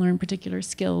help them learn particular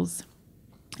skills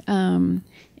and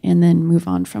then move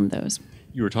on from those.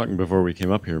 You were talking before we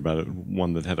came up here about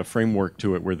one that had a framework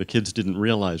to it where the kids didn't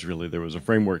realize really there was a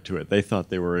framework to it. They thought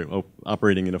they were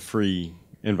operating in a free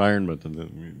environment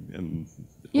and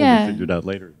only figured out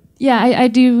later. Yeah, I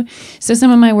do. So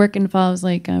some of my work involves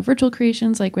like virtual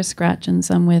creations, like with Scratch, and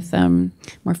some with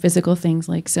more physical things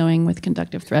like sewing with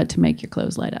conductive thread to make your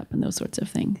clothes light up and those sorts of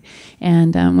things.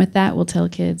 And with that, we'll tell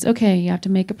kids, okay, you have to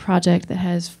make a project that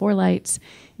has 4 lights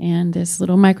and this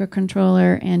little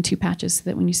microcontroller and 2 patches so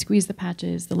that when you squeeze the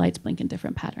patches, the lights blink in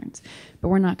different patterns. But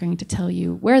we're not going to tell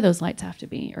you where those lights have to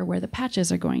be or where the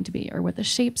patches are going to be or what the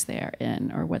shapes they are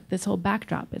in or what this whole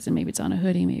backdrop is. And maybe it's on a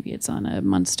hoodie, maybe it's on a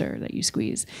monster that you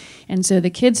squeeze. And so the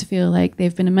kids feel like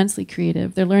they've been immensely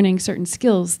creative. They're learning certain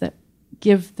skills that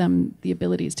give them the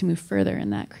abilities to move further in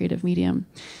that creative medium,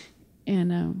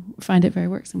 and find it very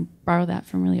works and borrow that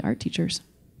from really art teachers.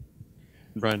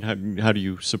 Brian, how do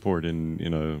you support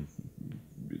in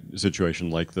a situation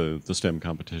like the STEM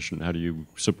competition? How do you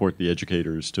support the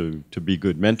educators to be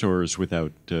good mentors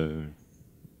without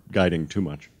guiding too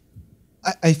much?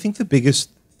 I think the biggest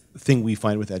thing we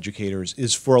find with educators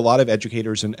is, for a lot of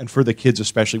educators and for the kids,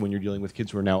 especially when you're dealing with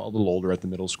kids who are now a little older at the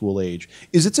middle school age,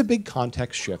 is it's a big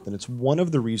context shift. And it's one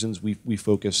of the reasons we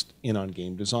focused in on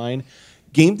game design.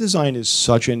 Game design is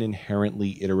such an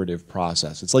inherently iterative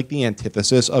process. It's like the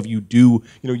antithesis of you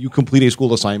complete a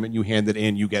school assignment, you hand it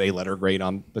in, you get a letter grade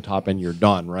on the top, and you're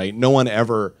done, right? No one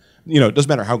ever, it doesn't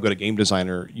matter how good a game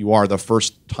designer you are, the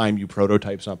first time you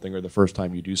prototype something or the first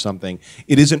time you do something,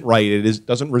 it isn't right. It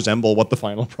doesn't resemble what the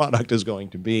final product is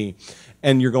going to be,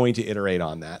 and you're going to iterate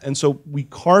on that. And so we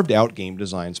carved out game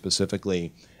design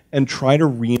specifically and try to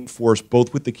reinforce,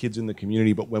 both with the kids in the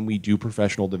community, but when we do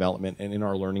professional development and in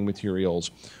our learning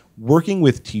materials, working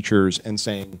with teachers and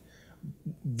saying,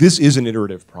 this is an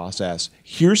iterative process.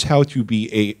 Here's how to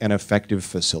be an effective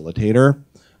facilitator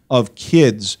of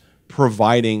kids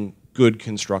providing good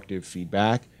constructive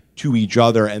feedback to each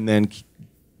other, and then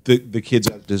the kids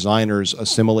as designers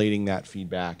assimilating that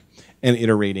feedback and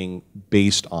iterating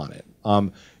based on it.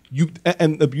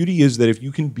 And the beauty is that if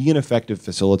you can be an effective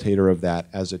facilitator of that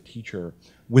as a teacher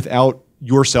without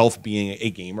yourself being a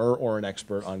gamer or an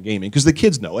expert on gaming, because the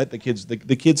kids know it, the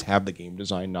kids have the game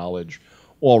design knowledge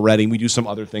already. We do some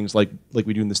other things like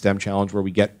we do in the STEM Challenge, where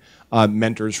we get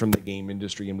mentors from the game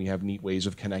industry, and we have neat ways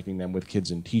of connecting them with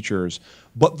kids and teachers.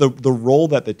 But the role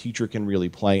that the teacher can really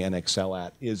play and excel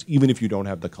at is, even if you don't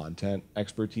have the content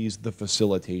expertise, the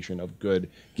facilitation of good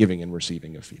giving and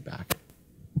receiving of feedback.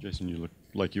 Jason, you look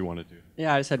like you wanted to.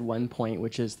 Yeah, I just had one point,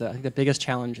 which is I think the biggest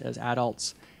challenge as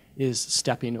adults is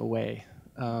stepping away.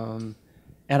 And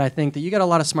I think that you got a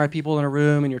lot of smart people in a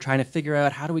room, and you're trying to figure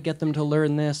out, how do we get them to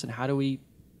learn this, and how do we,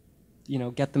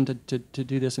 get them to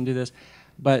do this and do this.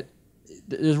 But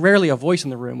there's rarely a voice in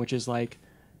the room, which is like,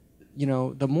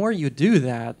 the more you do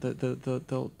that,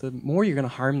 the more you're going to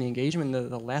harm the engagement,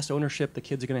 the less ownership the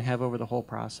kids are going to have over the whole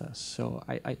process. So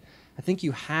I think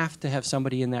you have to have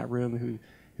somebody in that room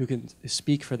who can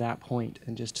speak for that point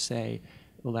and just say,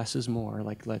 less is more.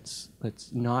 Like, let's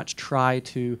not try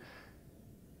to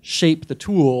shape the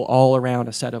tool all around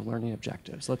a set of learning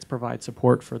objectives. Let's provide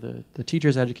support for the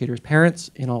teachers, educators,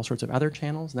 parents in all sorts of other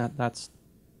channels, and that's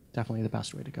definitely the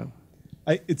best way to go.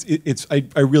 I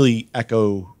really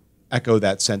echo echo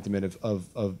that sentiment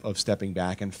of stepping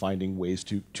back and finding ways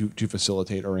to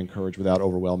facilitate or encourage without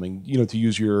overwhelming. You know, to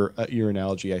use your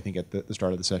analogy, I think at the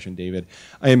start of the session, David,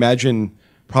 I imagine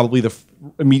probably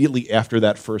immediately after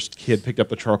that first kid picked up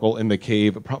the charcoal in the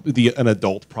cave, probably an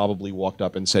adult probably walked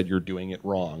up and said, "You're doing it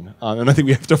wrong." And I think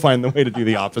we have to find the way to do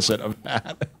the opposite of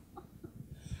that.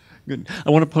 Good. I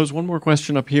want to pose one more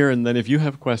question up here, and then if you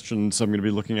have questions, I'm going to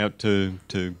be looking out to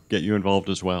get you involved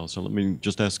as well. So let me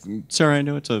just ask, Sarah, I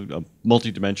know it's a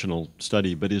multidimensional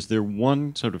study, but is there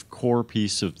one sort of core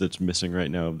piece that's missing right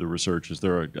now of the research? Is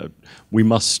there we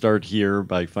must start here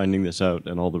by finding this out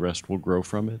and all the rest will grow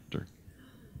from it? Or?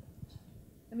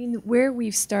 I mean, where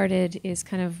we've started is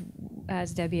kind of,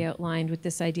 as Debbie outlined, with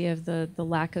this idea of the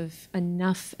lack of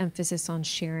enough emphasis on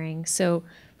sharing. So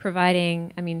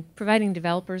providing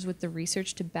developers with the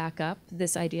research to back up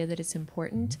this idea that it's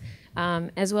important,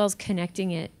 as well as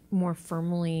connecting it more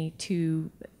firmly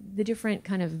to the different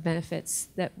kind of benefits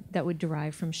that would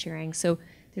derive from sharing. So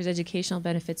there's educational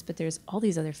benefits, but there's all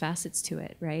these other facets to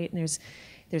it, right? And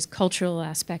there's cultural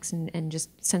aspects and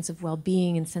just sense of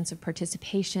well-being and sense of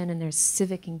participation, and there's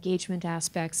civic engagement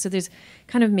aspects. So there's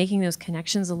kind of making those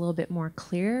connections a little bit more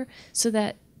clear so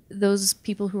that those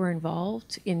people who are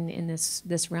involved in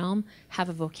this realm have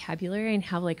a vocabulary and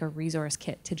have like a resource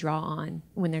kit to draw on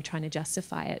when they're trying to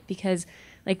justify it. Because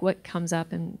like what comes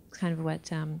up and kind of what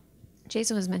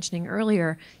Jason was mentioning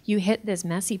earlier, you hit this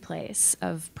messy place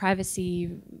of privacy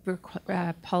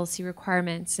policy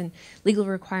requirements and legal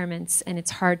requirements, and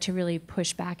it's hard to really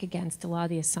push back against a lot of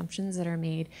the assumptions that are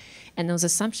made. And those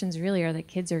assumptions really are that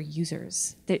kids are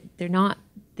users. They're not.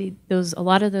 A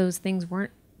lot of those things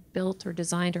weren't built or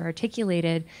designed or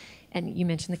articulated. And you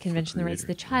mentioned the Convention on the Rights of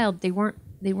the Child. They weren't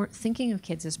thinking of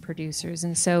kids as producers.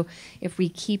 And so if we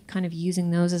keep kind of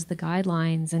using those as the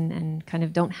guidelines and kind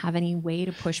of don't have any way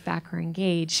to push back or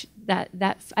engage, that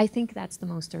I think that's the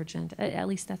most urgent. At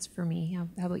least that's for me.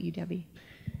 How about you, Debbie?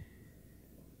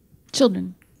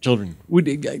 Children.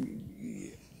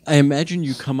 I imagine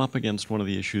you come up against one of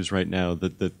the issues right now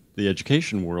that the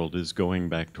education world is going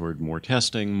back toward more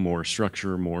testing, more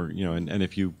structure, more, you know, and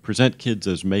if you present kids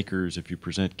as makers, if you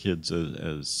present kids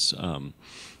as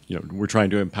you know, we're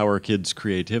trying to empower kids'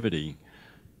 creativity,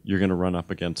 you're going to run up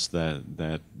against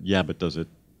that, yeah, but does it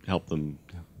help them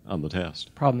on the test?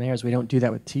 The problem there is we don't do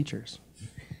that with teachers.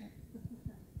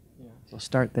 So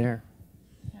start there.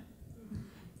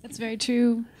 That's very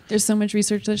true. There's so much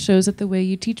research that shows that the way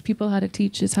you teach people how to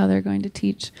teach is how they're going to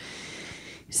teach.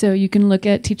 So you can look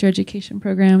at teacher education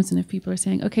programs, and if people are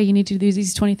saying, okay, you need to do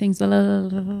these 20 things, blah, blah,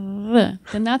 blah, blah, blah,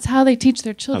 then that's how they teach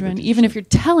their children. Even if you're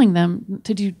telling them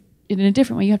to do it in a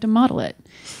different way, you have to model it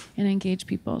and engage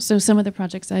people. So some of the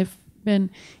projects I've been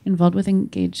involved with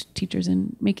engage teachers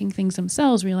in making things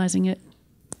themselves, realizing it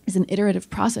is an iterative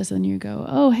process, and you go,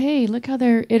 oh, hey, look how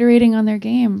they're iterating on their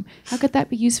game. How could that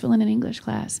be useful in an English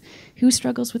class? Who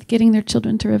struggles with getting their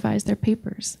children to revise their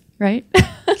papers, right?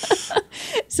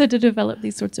 So to develop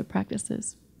these sorts of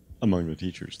practices. Among the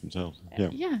teachers themselves.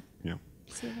 Yeah. Yeah.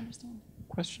 So I understand.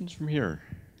 Questions from here?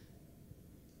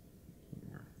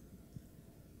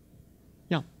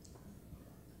 Yeah.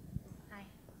 Hi.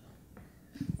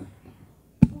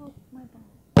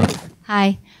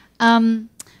 Hi.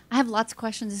 I have lots of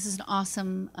questions. This is an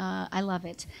awesome, I love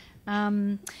it.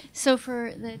 So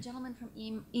for the gentleman from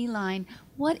E-Line,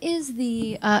 what is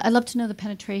the, I'd love to know the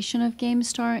penetration of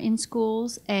GameStar in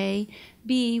schools, A.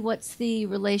 B, what's the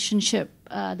relationship,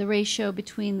 the ratio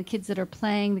between the kids that are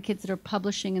playing, the kids that are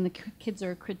publishing, and the kids that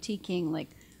are critiquing?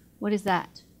 Like, what is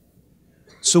that?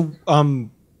 So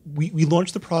we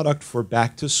launched the product for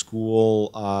back to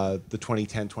school, the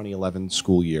 2010-2011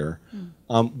 school year.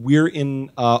 We're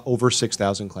in over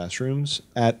 6,000 classrooms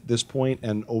at this point,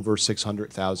 and over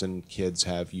 600,000 kids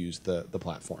have used the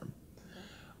platform.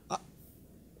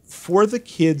 For the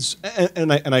kids,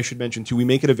 and I should mention too, we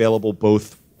make it available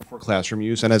both for classroom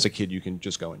use, and as a kid you can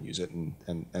just go and use it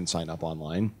and sign up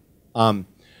online.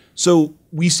 So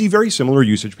we see very similar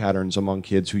usage patterns among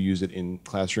kids who use it in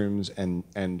classrooms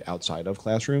and outside of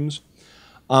classrooms.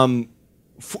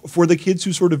 For the kids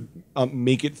who sort of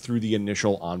make it through the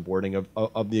initial onboarding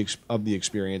of the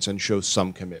experience and show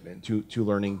some commitment to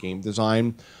learning game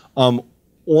design,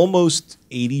 almost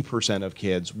 80% of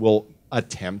kids will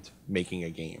attempt making a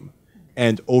game,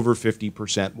 and over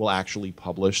 50% will actually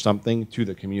publish something to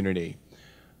the community.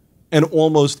 And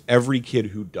almost every kid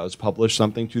who does publish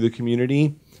something to the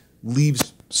community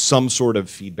leaves some sort of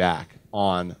feedback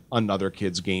on another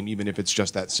kid's game, even if it's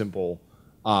just that simple,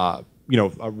 a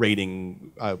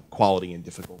rating, quality and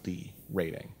difficulty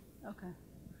rating. Okay,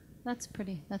 that's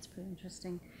pretty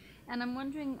interesting. And I'm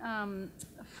wondering,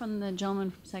 from the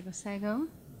gentleman from Sago,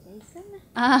 Jason.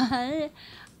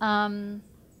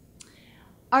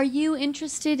 Are you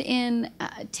interested in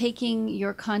taking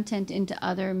your content into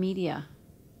other media?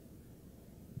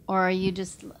 Or are you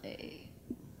just...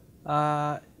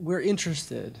 We're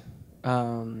interested,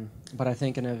 but I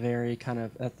think in a very kind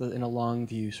of, in a long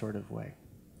view sort of way.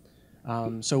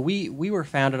 So we were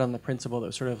founded on the principle that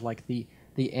was sort of like the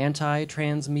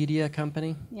anti-trans media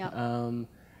company,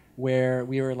 where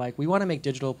we were like, we want to make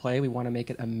digital play, we want to make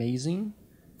it amazing,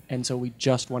 and so we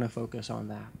just want to focus on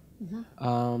that.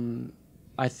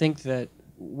 I think that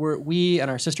we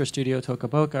and our sister studio, Toca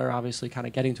Boca, are obviously kind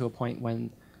of getting to a point when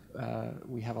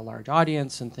we have a large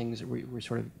audience and things, we're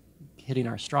sort of hitting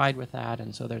our stride with that,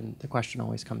 and so then the question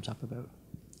always comes up about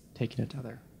taking it to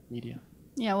other media.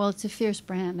 Yeah, well, it's a fierce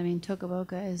brand. I mean, Toca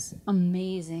Boca is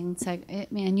amazing. It's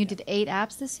like, man, you did 8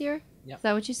 apps this year? Yep. Is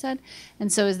that what you said?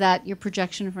 And so is that your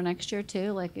projection for next year,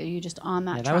 too? Like, are you just on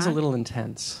that Yeah, that track? was a little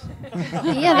intense.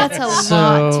 Yeah, that's a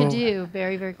lot to do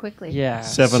very, very quickly. Yeah.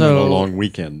 7 on a long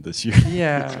weekend this year.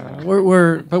 Yeah.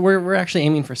 we're actually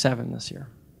aiming for 7 this year.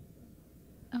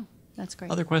 Oh, that's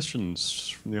great. Other questions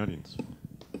from the audience?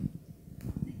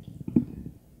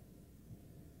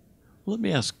 Let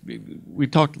me ask. We've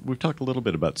talked a little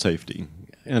bit about safety,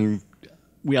 and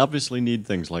we obviously need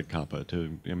things like COPPA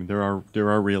to. I mean, there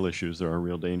are real issues, there are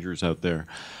real dangers out there,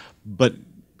 but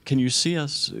can you see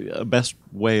us a best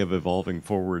way of evolving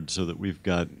forward so that we've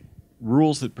got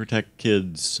rules that protect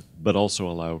kids but also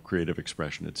allow creative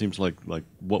expression? It seems like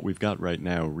what we've got right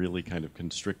now really kind of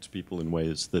constricts people in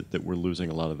ways that we're losing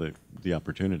a lot of the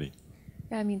opportunity.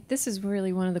 Yeah, I mean, this is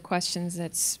really one of the questions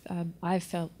that's I've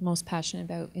felt most passionate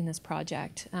about in this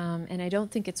project. And I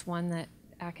don't think it's one that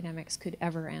academics could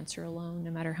ever answer alone,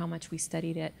 no matter how much we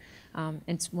studied it.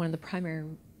 It's one of the primary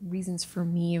reasons for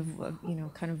me of,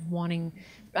 kind of wanting,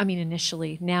 I mean,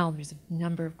 initially, now there's a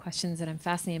number of questions that I'm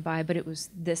fascinated by, but it was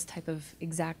this type of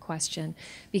exact question,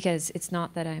 because it's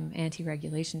not that I'm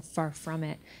anti-regulation, far from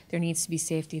it. There needs to be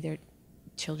safety.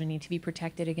 Children need to be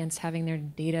protected against having their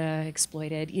data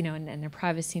exploited, and their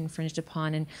privacy infringed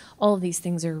upon, and all of these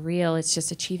things are real. It's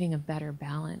just achieving a better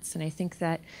balance, and I think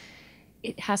that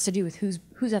it has to do with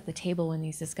who's at the table when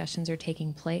these discussions are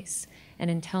taking place.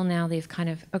 And until now, they've kind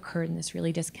of occurred in this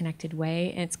really disconnected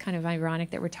way. And it's kind of ironic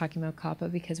that we're talking about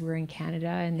COPPA because we're in Canada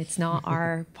and it's not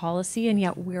our policy, and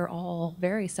yet we're all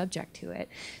very subject to it.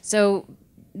 So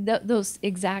those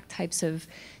exact types of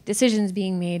decisions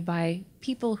being made by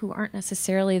people who aren't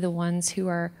necessarily the ones who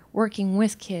are working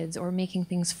with kids or making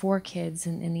things for kids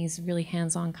in these really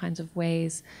hands-on kinds of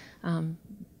ways.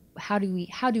 How do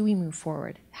we move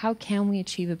forward? How can we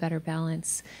achieve a better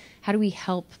balance? How do we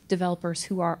help developers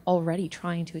who are already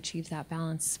trying to achieve that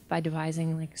balance by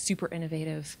devising like super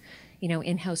innovative,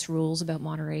 in-house rules about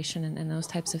moderation and those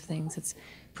types of things? It's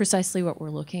precisely what we're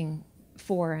looking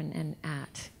for and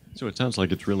at. So it sounds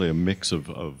like it's really a mix of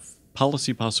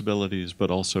policy possibilities,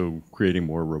 but also creating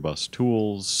more robust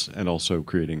tools and also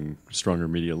creating stronger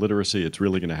media literacy. It's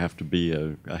really going to have to be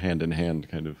a hand-in-hand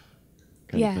kind of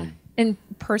thing. And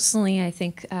personally, I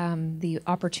think the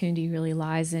opportunity really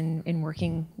lies in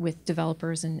working with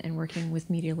developers and working with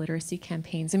media literacy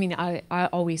campaigns. I mean, I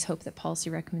always hope that policy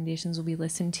recommendations will be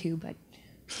listened to, but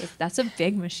that's a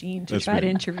big machine to try to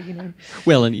intervene.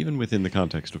 Well, and even within the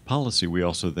context of policy, we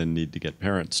also then need to get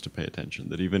parents to pay attention.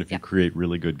 That even if you create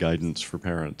really good guidance for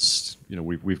parents,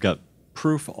 we've got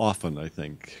proof often, I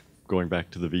think, going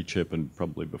back to the V-chip and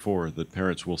probably before, that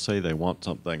parents will say they want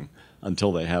something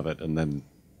until they have it, and then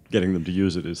getting them to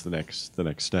use it is the next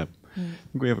step. I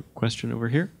think we have a question over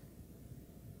here.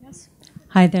 Yes.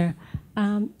 Hi there.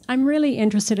 I'm really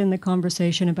interested in the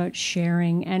conversation about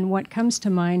sharing, and what comes to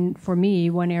mind for me,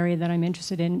 one area that I'm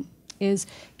interested in, is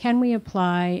can we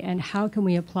apply and how can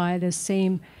we apply the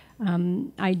same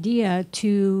idea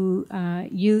to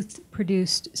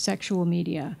youth-produced sexual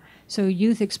media? So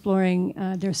youth exploring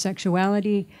their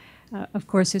sexuality, of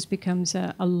course, this becomes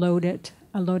a loaded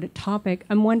topic.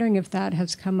 I'm wondering if that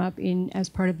has come up as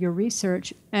part of your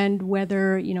research, and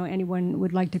whether anyone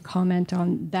would like to comment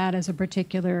on that as a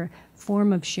particular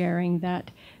form of sharing that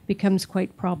becomes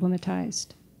quite problematized.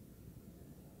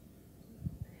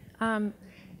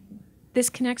 This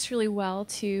connects really well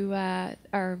to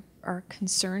our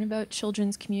concern about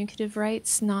children's communicative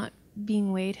rights not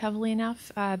being weighed heavily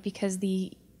enough, because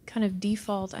the kind of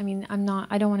default, I mean,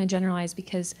 I don't want to generalize,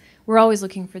 because we're always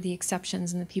looking for the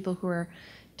exceptions and the people who are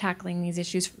tackling these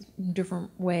issues in different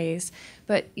ways.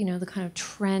 But, the kind of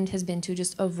trend has been to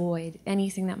just avoid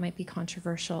anything that might be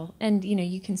controversial. And,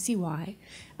 you can see why.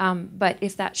 But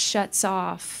if that shuts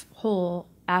off whole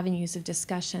avenues of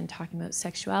discussion, talking about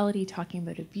sexuality, talking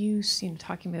about abuse,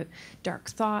 talking about dark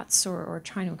thoughts, or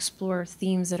trying to explore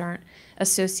themes that aren't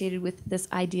associated with this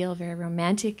ideal, very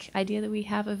romantic idea that we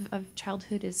have of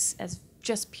childhood as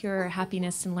just pure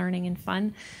happiness and learning and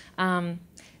fun,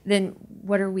 then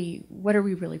what are we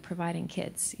really providing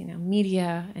kids?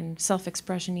 Media and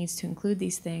self-expression needs to include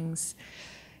these things.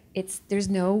 There's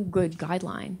no good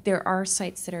guideline. There are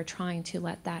sites that are trying to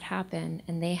let that happen,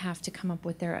 and they have to come up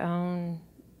with their own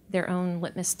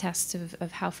litmus tests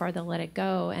of how far they'll let it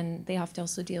go, and they have to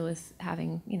also deal with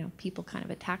having people kind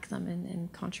of attack them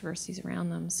and controversies around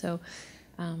them. So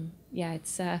yeah,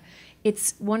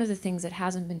 it's one of the things that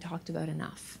hasn't been talked about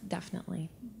enough, definitely.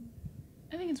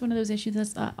 I think it's one of those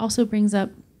issues that also brings up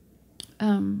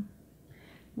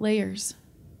layers,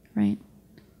 right,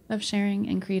 of sharing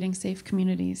and creating safe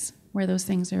communities where those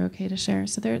things are okay to share.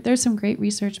 So there's some great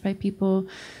research by people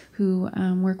who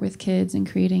work with kids in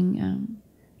creating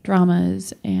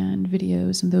dramas and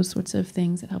videos and those sorts of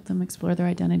things that help them explore their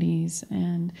identities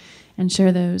and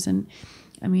share those. And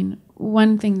I mean,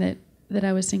 one thing that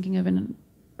I was thinking of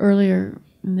earlier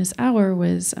in this hour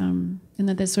was, and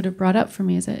that this sort of brought up for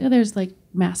me, is that there's like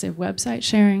massive website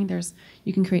sharing.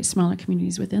 You can create smaller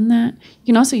communities within that. You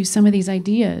can also use some of these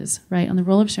ideas, right, on the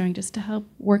role of sharing just to help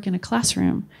work in a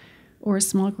classroom or a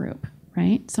small group,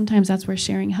 right? Sometimes that's where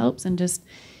sharing helps, and just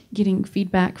getting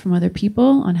feedback from other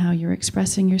people on how you're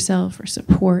expressing yourself or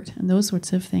support and those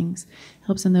sorts of things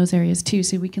helps in those areas too.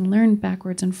 So we can learn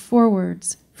backwards and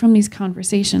forwards from these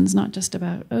conversations, not just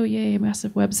about, oh yay,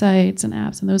 massive websites and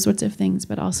apps and those sorts of things,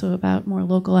 but also about more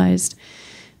localized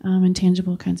and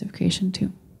tangible kinds of creation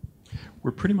too.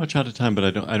 We're pretty much out of time, but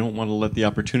I don't want to let the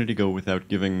opportunity go without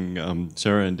giving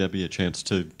Sarah and Debbie a chance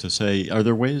to say, are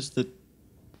there ways that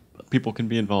people can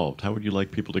be involved? How would you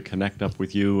like people to connect up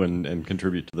with you and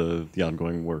contribute to the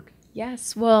ongoing work?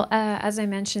 Yes, well, as I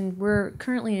mentioned, we're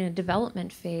currently in a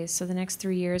development phase. So the next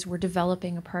 3 years, we're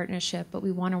developing a partnership, but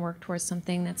we want to work towards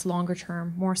something that's longer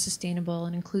term, more sustainable,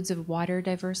 and includes a wider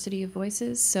diversity of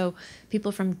voices. So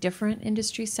people from different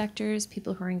industry sectors,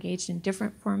 people who are engaged in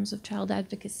different forms of child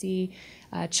advocacy,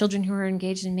 children who are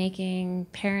engaged in making,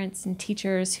 parents and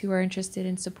teachers who are interested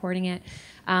in supporting it,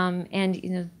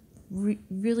 and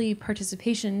really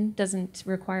participation doesn't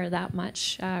require that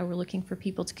much. We're looking for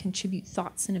people to contribute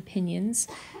thoughts and opinions.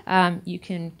 You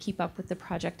can keep up with the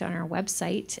project on our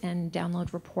website and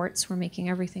download reports. We're making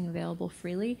everything available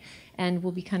freely, and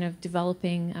we'll be kind of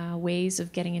developing ways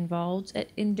of getting involved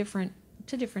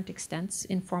to different extents,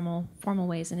 in formal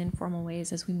ways and informal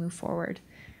ways as we move forward.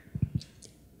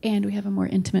 And we have a more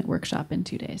intimate workshop in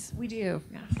 2 days. We do,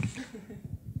 yeah.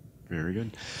 Very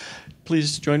good.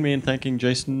 Please join me in thanking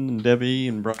Jason and Debbie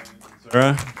and Brian and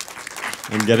Sarah,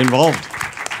 and get involved.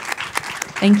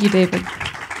 Thank you, David.